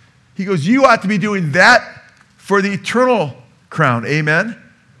 He goes, you ought to be doing that for the eternal crown. Amen?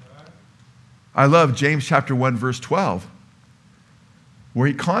 I love James chapter 1, verse 12, where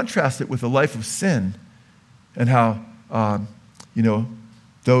he contrasts it with a life of sin and how,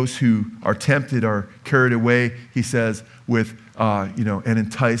 those who are tempted are carried away, he says, with, and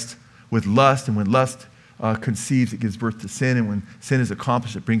enticed with lust. And when lust conceives, it gives birth to sin. And when sin is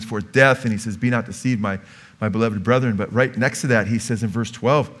accomplished, it brings forth death. And he says, be not deceived, my beloved brethren. But right next to that, he says in verse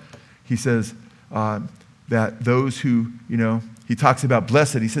 12, he says that those who, he talks about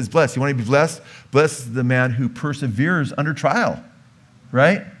blessed. He says, blessed. You want to be blessed? Blessed is the man who perseveres under trial,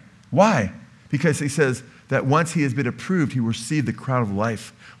 right? Why? Because he says that once he has been approved, he will receive the crown of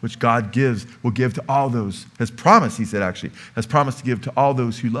life, which God will give to all those, has promised, he said actually, has promised to give to all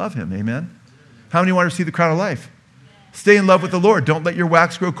those who love him. Amen? How many want to receive the crown of life? Stay in love with the Lord. Don't let your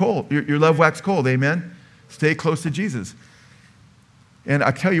wax grow cold, your love wax cold. Amen? Stay close to Jesus. And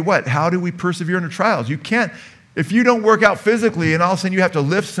I tell you what, how do we persevere under trials? You can't, if you don't work out physically and all of a sudden you have to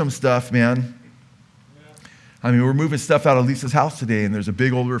lift some stuff, man. I mean, we're moving stuff out of Lisa's house today, and there's a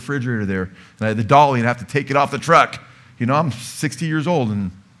big old refrigerator there. And I had the dolly and I have to take it off the truck. I'm 60 years old and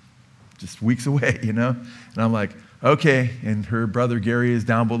just weeks away, And I'm like, okay. And her brother Gary is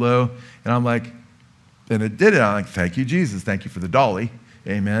down below. And I'm like, and it did it. I'm like, thank you, Jesus. Thank you for the dolly.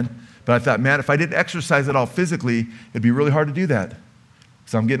 Amen. But I thought, man, if I didn't exercise at all physically, it'd be really hard to do that.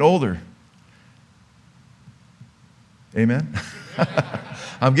 So I'm getting older. Amen.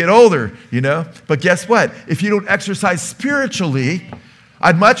 I'm getting older, But guess what? If you don't exercise spiritually,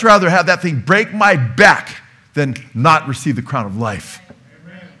 I'd much rather have that thing break my back than not receive the crown of life.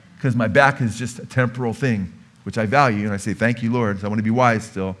 Because my back is just a temporal thing, which I value. And I say, thank you, Lord. So I want to be wise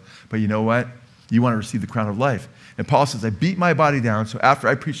still. But you know what? You want to receive the crown of life. And Paul says, I beat my body down, so after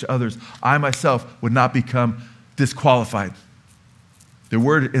I preach to others, I myself would not become disqualified. The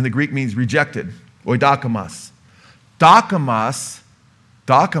word in the Greek means rejected, oidokamos. Dokamos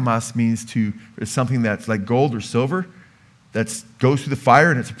means is something that's like gold or silver that goes through the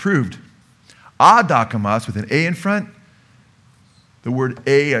fire and it's approved. Adokamos with an A in front. The word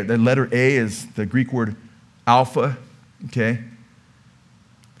A, the letter A is the Greek word alpha, okay?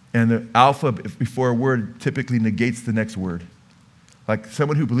 And the alpha before a word typically negates the next word. Like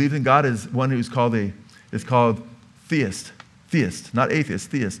someone who believes in God is one who's called theist. Theist, not atheist,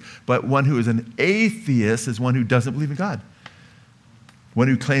 theist. But one who is an atheist is one who doesn't believe in God. One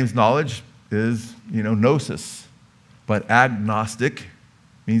who claims knowledge is, gnosis. But agnostic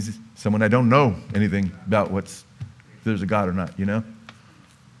means someone I don't know anything about if there's a God or not,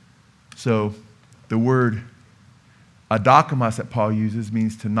 So the word adokamos that Paul uses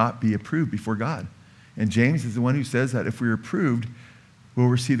means to not be approved before God. And James is the one who says that if we're approved, we'll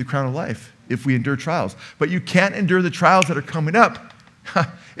receive the crown of life if we endure trials. But you can't endure the trials that are coming up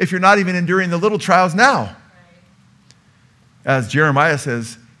if you're not even enduring the little trials now. As Jeremiah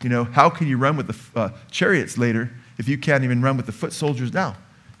says, how can you run with the chariots later if you can't even run with the foot soldiers now?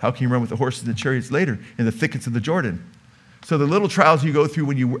 How can you run with the horses and chariots later in the thickets of the Jordan? So the little trials you go through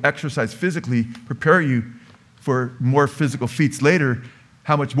when you exercise physically prepare you for more physical feats later.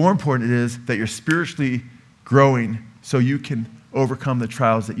 How much more important it is that you're spiritually growing so you can overcome the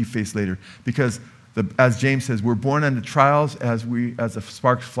trials that you face later. Because as James says, we're born unto trials as the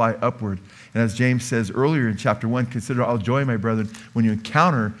sparks fly upward. And as James says earlier in chapter 1, consider all joy, my brethren, when you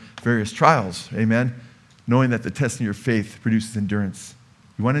encounter various trials. Amen? Knowing that the testing of your faith produces endurance.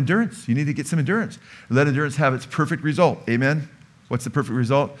 You want endurance? You need to get some endurance. Let endurance have its perfect result. Amen? What's the perfect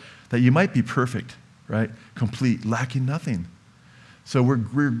result? That you might be perfect, right? Complete, lacking nothing. So we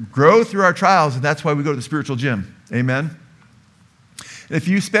grow through our trials, and that's why we go to the spiritual gym. Amen? If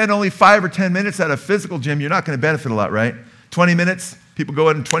you spend only 5 or 10 minutes at a physical gym, you're not going to benefit a lot, right? 20 minutes, people go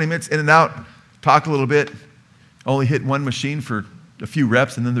in 20 minutes, in and out, talk a little bit, only hit one machine for a few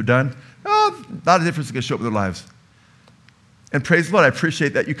reps, and then they're done. Oh, not a difference is going to show up in their lives. And praise the Lord, I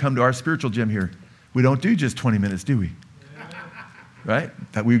appreciate that you come to our spiritual gym here. We don't do just 20 minutes, do we? Right?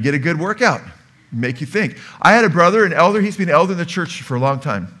 That we get a good workout, make you think. I had a brother, an elder, he's been an elder in the church for a long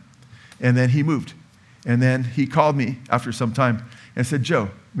time. And then he moved. And then he called me after some time and said, Joe,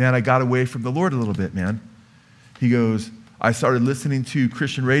 man, I got away from the Lord a little bit, man. He goes, I started listening to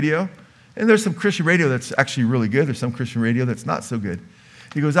Christian radio, and there's some Christian radio that's actually really good. There's some Christian radio that's not so good.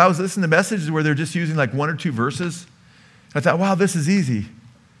 He goes, I was listening to messages where they're just using like 1 or 2 verses. I thought, wow, this is easy.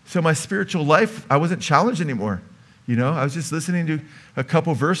 So my spiritual life, I wasn't challenged anymore. I was just listening to a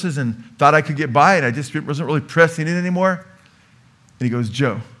couple verses and thought I could get by, and I just wasn't really pressing in anymore. And he goes,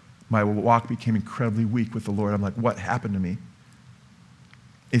 Joe, my walk became incredibly weak with the Lord. I'm like, what happened to me?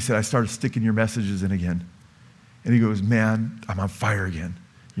 He said, I started sticking your messages in again. And he goes, man, I'm on fire again,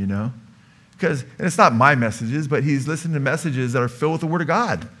 Because, and it's not my messages, but he's listening to messages that are filled with the Word of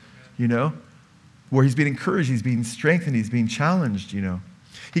God, where he's being encouraged, he's being strengthened, he's being challenged,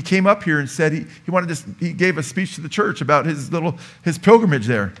 He came up here and said he gave a speech to the church about his pilgrimage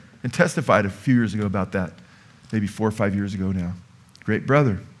there and testified a few years ago about that, maybe 4 or 5 years ago now. Great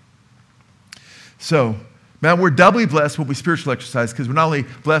brother. So, man, we're doubly blessed when we spiritual exercise because we're not only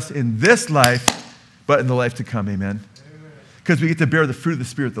blessed in this life, but in the life to come, amen? Because we get to bear the fruit of the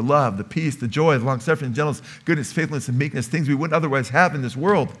Spirit, the love, the peace, the joy, the long-suffering, gentleness, goodness, faithfulness, and meekness, things we wouldn't otherwise have in this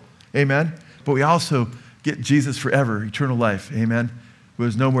world, amen? But we also get Jesus forever, eternal life, amen?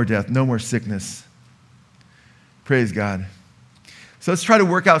 There's no more death, no more sickness. Praise God. So let's try to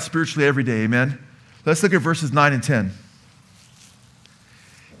work out spiritually every day, amen? Let's look at verses 9 and 10.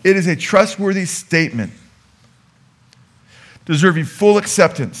 It is a trustworthy statement, deserving full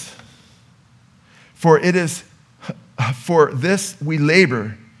acceptance. For this we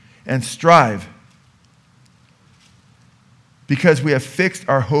labor and strive, because we have fixed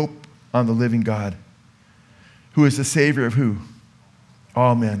our hope on the living God, who is the Savior of who?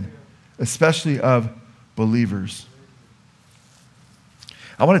 All men, especially of believers.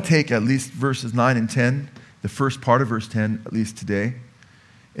 I want to take at least verses 9 and 10, the first part of verse 10, at least today,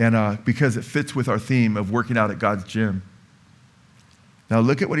 and because it fits with our theme of working out at God's gym. Now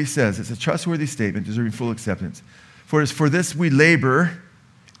look at what he says. It's a trustworthy statement, deserving full acceptance. For this we labor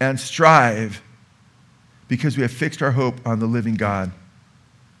and strive, because we have fixed our hope on the living God.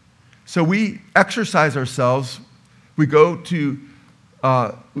 So we exercise ourselves. We go to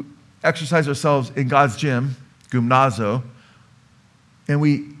exercise ourselves in God's gym, gymnazo, and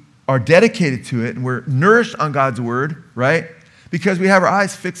we are dedicated to it, and we're nourished on God's word, right? Because we have our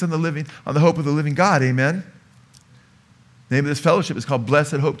eyes fixed on the hope of the living God, amen? The name of this fellowship is called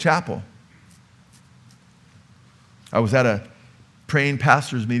Blessed Hope Chapel. I was at a praying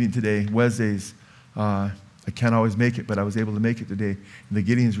pastors meeting today, Wednesdays. I can't always make it, but I was able to make it today. And the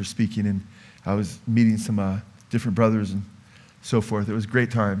Gideons were speaking, and I was meeting some different brothers and so forth. It was a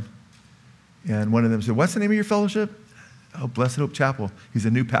great time. And one of them said, "What's the name of your fellowship?" "Oh, Blessed Hope Chapel." He's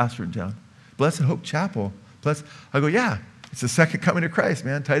a new pastor in town. "Blessed Hope Chapel." I go, "Yeah, it's the second coming of Christ,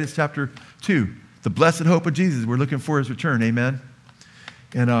 man." Titus chapter 2. The blessed hope of Jesus. We're looking for his return, amen?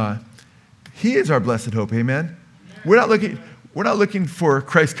 And he is our blessed hope, amen? We're not looking for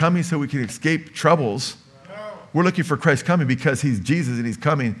Christ coming so we can escape troubles. We're looking for Christ coming because he's Jesus and he's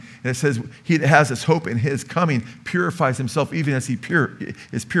coming. And it says he that has this hope in his coming purifies himself even as he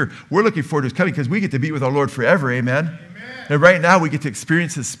is pure. We're looking forward to his coming because we get to be with our Lord forever, amen? And right now we get to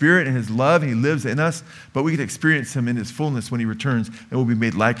experience his Spirit and his love, and he lives in us, but we get to experience him in his fullness when he returns, and we'll be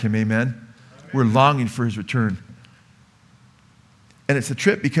made like him, amen? We're longing for his return. And it's a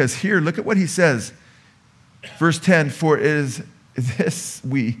trip because here, look at what he says. Verse 10, for this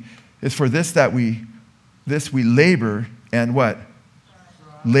we labor and what?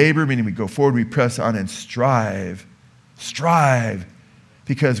 Labor, meaning we go forward, we press on and strive. Strive,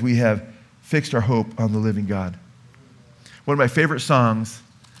 because we have fixed our hope on the living God. One of my favorite songs,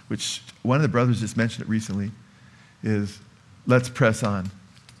 which one of the brothers just mentioned it recently, is Let's Press On.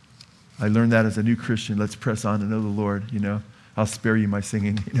 I learned that as a new Christian. Let's press on to know the Lord, I'll spare you my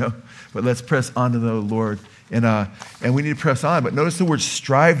singing, But let's press on to know the Lord. And we need to press on. But notice the word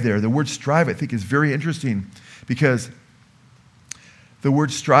strive there. The word strive, I think, is very interesting because the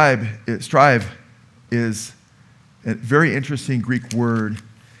word strive is a very interesting Greek word.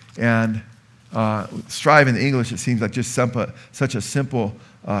 And strive in English, it seems like just such a simple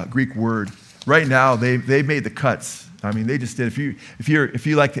Greek word. Right now, they made the cuts. I mean, they just did. If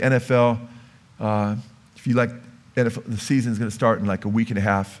you like the NFL, the season's going to start in like a week and a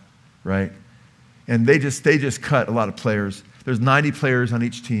half, right? And they just cut a lot of players. There's 90 players on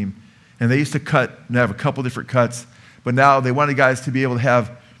each team, and they used to cut and have a couple different cuts, but now they wanted guys to be able to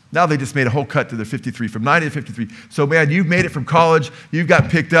have. Now they just made a whole cut to the 53, from 90 to 53. So man, you've made it from college, you've got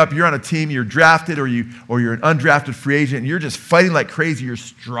picked up, you're on a team, you're drafted, or you're an undrafted free agent, and you're just fighting like crazy. You're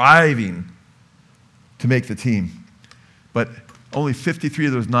striving to make the team. But only 53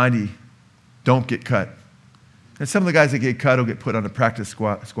 of those 90 don't get cut. And some of the guys that get cut will get put on a practice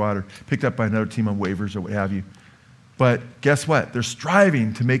squad or picked up by another team on waivers or what have you. But guess what? They're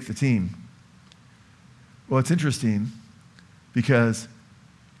striving to make the team. Well, it's interesting because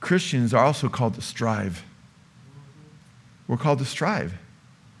Christians are also called to strive. We're called to strive.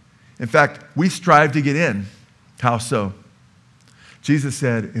 In fact, we strive to get in. How so? Jesus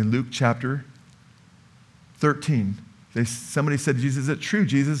said in Luke chapter 13, somebody said to Jesus, "Is it true,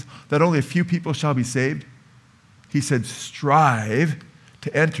 Jesus, that only a few people shall be saved?" He said, "Strive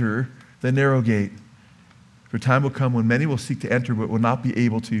to enter the narrow gate. For time will come when many will seek to enter but will not be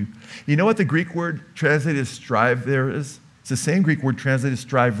able to." You know what the Greek word translated as strive there is? It's the same Greek word translated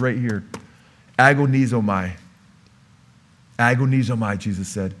strive right here. Agonizomai. Agonizomai, Jesus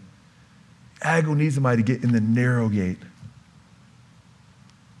said. Agonizomai, to get in the narrow gate.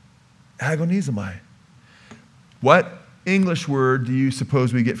 Agonizomai. What English word do you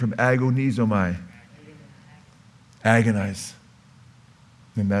suppose we get from agonizomai? Agonize.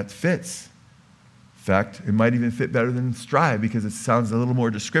 And that fits. In fact, it might even fit better than strive because it sounds a little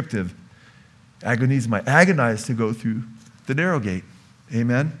more descriptive. Agonizomai. Agonize, to go through the narrow gate.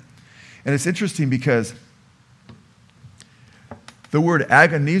 Amen? And it's interesting because the word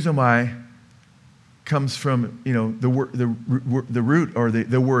agonizomai comes from, the root, or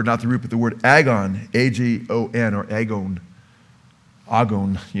the word, not the root, but the word agon, A-G-O-N, or agon.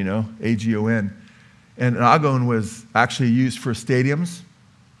 Agon, A-G-O-N. And an agon was actually used for stadiums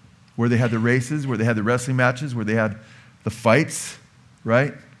where they had the races, where they had the wrestling matches, where they had the fights,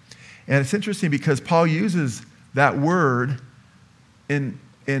 right? And it's interesting because Paul uses that word in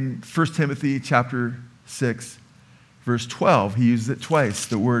 1 Timothy chapter 6, verse 12. He uses it twice,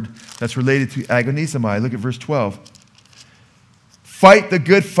 the word that's related to agonizomai. Look at verse 12. Fight the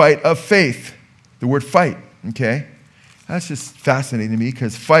good fight of faith. The word fight, okay? That's just fascinating to me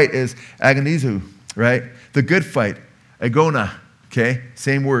because fight is agonizo, right? The good fight, agona, okay?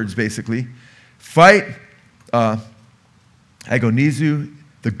 Same words, basically. Fight, agonizo,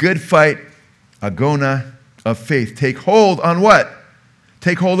 the good fight, agona of faith. Take hold on what?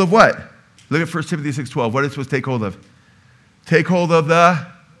 Take hold of what? Look at 1 Timothy 6:12. What is supposed to take hold of? Take hold of the...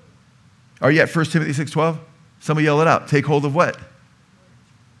 Are you at 1 Timothy 6:12? Somebody yell it out. Take hold of what?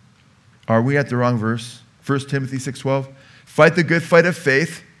 Are we at the wrong verse? 1 Timothy 6:12. Fight the good fight of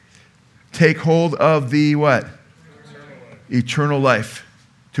faith. Take hold of the what? Eternal life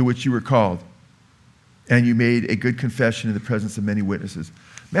to which you were called. And you made a good confession in the presence of many witnesses.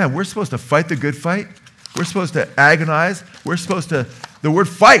 Man, we're supposed to fight the good fight. We're supposed to agonize. We're supposed to... The word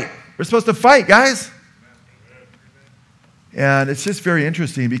fight. We're supposed to fight, guys. And it's just very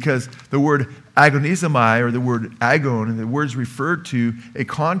interesting because the word agonizomai, or the word agon, the word is referred to a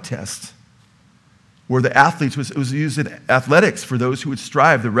contest where the athletes, it was used in athletics for those who would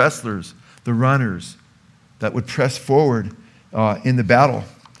strive, the wrestlers, the runners that would press forward in the battle.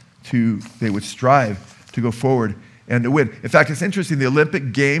 They would strive to go forward and to win. In fact, it's interesting, the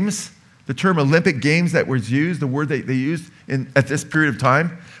Olympic Games, the term Olympic Games that was used, the word they used at this period of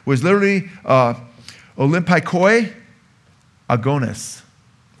time, was literally Olympikoi agonis.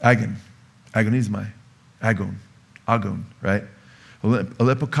 Agonizomai. Agon, right?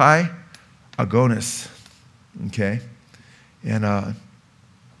 Olympikai agonis. Okay? And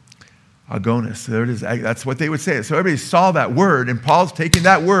agonis. There it is. That's what they would say. So everybody saw that word, and Paul's taking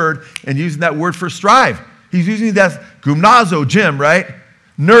that word and using that word for strive. He's using that gymnazo, gym, right?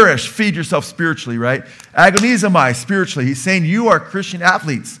 Nourish, feed yourself spiritually, right? Agonizomai, spiritually. He's saying you are Christian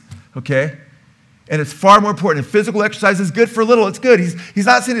athletes, okay? And it's far more important. And physical exercise is good for a little. It's good. He's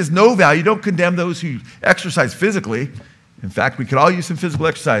not saying it's no value. Don't condemn those who exercise physically. In fact, we could all use some physical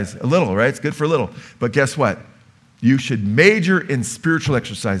exercise, a little, right? It's good for a little. But guess what? You should major in spiritual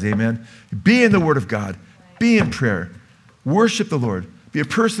exercise, amen? Be in the Word of God. Be in prayer. Worship the Lord. Be a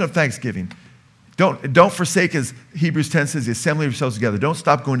person of thanksgiving. Don't forsake, as Hebrews 10 says, the assembly of yourselves together. Don't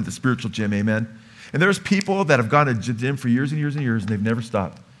stop going to the spiritual gym, amen? And there's people that have gone to the gym for years and years and years, and they've never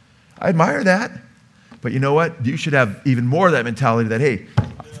stopped. I admire that. But you know what? You should have even more of that mentality that, hey,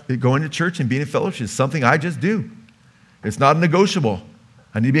 going to church and being in fellowship is something I just do. It's not negotiable.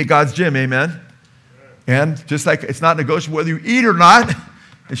 I need to be at God's gym, amen? And just like it's not negotiable whether you eat or not,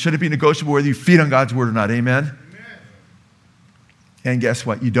 it shouldn't be negotiable whether you feed on God's word or not, amen? And guess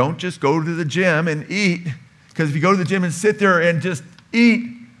what? You don't just go to the gym and eat, because if you go to the gym and sit there and just eat,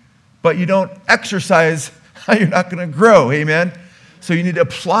 but you don't exercise, you're not going to grow, amen? So you need to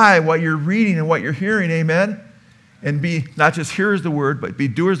apply what you're reading and what you're hearing, amen? And be not just hearers of the word, but be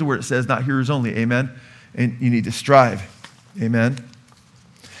doers of the word, it says, not hearers only, amen? And you need to strive, amen?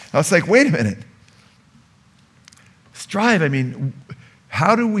 I was like, wait a minute. Strive, I mean,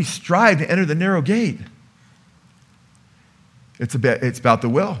 how do we strive to enter the narrow gate? It's about the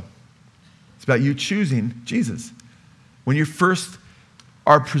will. It's about you choosing Jesus. When you first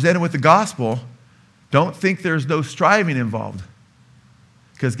are presented with the gospel, don't think there's no striving involved.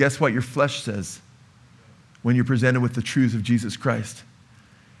 Because guess what your flesh says when you're presented with the truths of Jesus Christ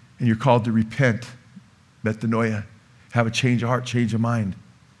and you're called to repent, metanoia, have a change of heart, change of mind,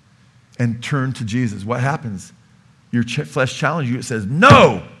 and turn to Jesus. What happens? Your flesh challenges you. It says,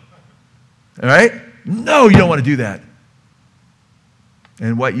 no. All right? No, you don't want to do that.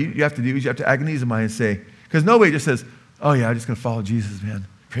 And what you have to do is you have to agonize and say, because nobody just says, oh yeah, I'm just going to follow Jesus, man.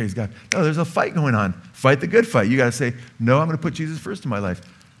 Praise God. No, there's a fight going on. Fight the good fight. You got to say, no, I'm going to put Jesus first in my life.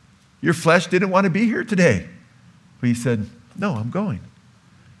 Your flesh didn't want to be here today. But you said, no, I'm going.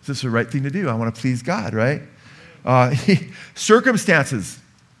 Is this the right thing to do? I want to please God, right? Circumstances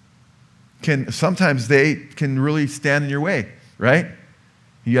sometimes they can really stand in your way, right?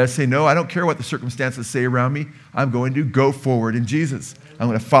 You got to say, no, I don't care what the circumstances say around me. I'm going to go forward in Jesus. I'm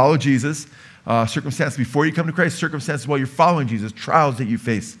going to follow Jesus. Circumstances before you come to Christ, circumstances while you're following Jesus, trials that you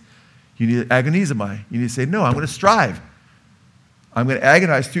face. You need agonizing. You need to say, no, I'm going to strive. I'm going to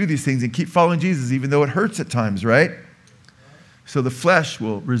agonize through these things and keep following Jesus, even though it hurts at times, right? So the flesh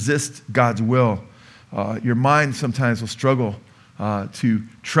will resist God's will. Your mind sometimes will struggle to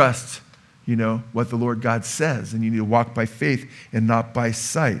trust, what the Lord God says. And you need to walk by faith and not by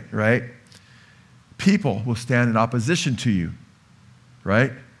sight, right? People will stand in opposition to you,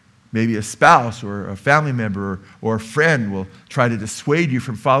 right? Maybe a spouse or a family member or a friend will try to dissuade you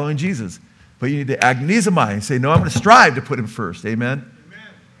from following Jesus. But you need to agonizomai and say, no, I'm going to strive to put him first. Amen? Amen.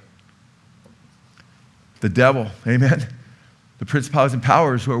 The devil, amen? The principalities and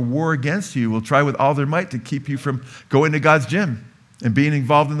powers who are war against you will try with all their might to keep you from going to God's gym and being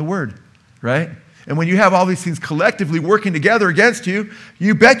involved in the Word, right? And when you have all these things collectively working together against you,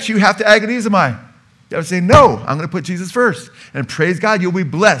 you bet you have to agonizomai. You have to say, no, I'm going to put Jesus first. And praise God, you'll be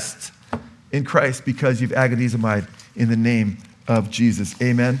blessed in Christ because you've agonizomai in the name of Jesus.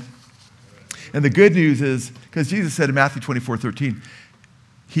 Amen? And the good news is, because Jesus said in Matthew 24:13,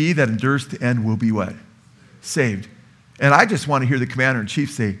 he that endures to the end will be what? Saved. And I just want to hear the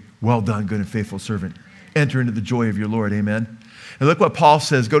commander-in-chief say, well done, good and faithful servant. Enter into the joy of your Lord. Amen? And look what Paul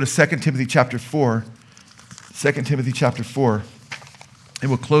says. Go to 2 Timothy chapter 4. 2 Timothy chapter 4.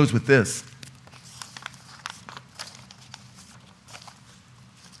 And we'll close with this.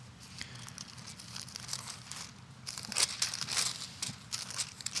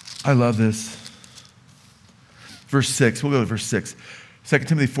 I love this. Verse 6. We'll go to verse 6. 2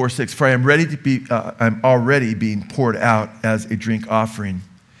 Timothy 4:6. For I am I'm already being poured out as a drink offering,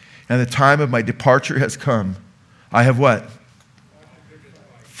 and the time of my departure has come. I have what?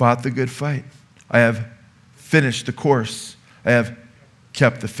 Fought the good fight. I have finished the course. I have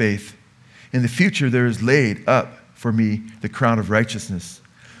kept the faith. In the future there is laid up for me the crown of righteousness,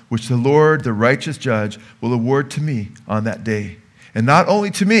 which the Lord, the righteous judge, will award to me on that day. And not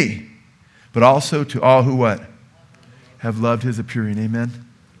only to me, but also to all who what? Have loved his appearing. Amen.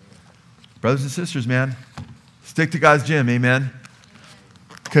 Brothers and sisters, man, stick to God's gym. Amen.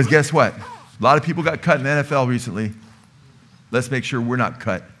 Because guess what? A lot of people got cut in the NFL recently. Let's make sure we're not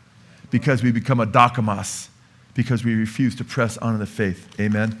cut because we become a dokamas, because we refuse to press on in the faith.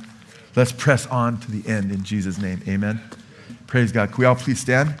 Amen. Let's press on to the end in Jesus' name. Amen. Praise God. Can we all please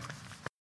stand?